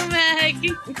after you, Meg.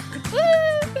 Woo!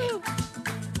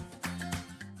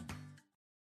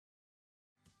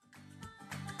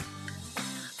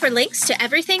 For links to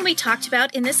everything we talked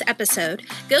about in this episode,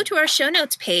 go to our show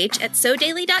notes page at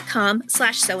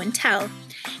sodaily.com/sewandtell.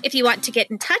 If you want to get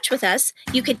in touch with us,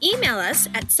 you can email us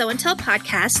at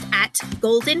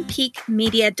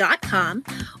sewandtellpodcast@goldenpeakmedia.com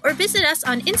or visit us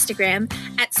on Instagram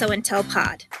at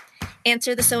sewandtellpod.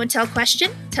 Answer the Sew and Tell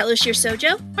question, tell us your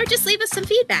sojo, or just leave us some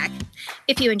feedback.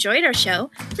 If you enjoyed our show,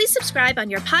 please subscribe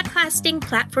on your podcasting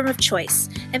platform of choice,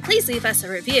 and please leave us a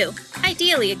review,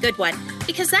 ideally a good one,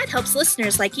 because that helps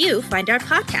listeners like you find our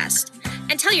podcast.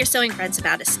 And tell your sewing friends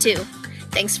about us too.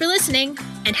 Thanks for listening,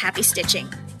 and happy stitching.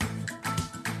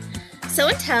 Sew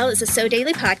and Tell is a Sew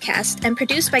Daily podcast and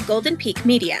produced by Golden Peak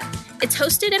Media. It's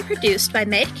hosted and produced by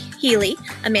Meg Healy,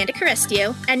 Amanda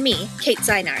Carestio, and me, Kate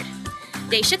Zeinard.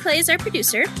 Daisha Clay is our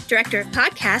producer. Director of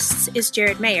podcasts is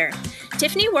Jared Mayer.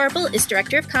 Tiffany Warble is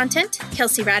Director of Content.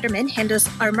 Kelsey Ratterman handles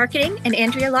our marketing, and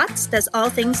Andrea Lotz does all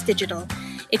things digital.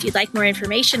 If you'd like more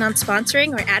information on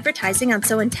sponsoring or advertising on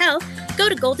Sew and Tell, go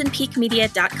to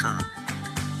goldenpeakmedia.com.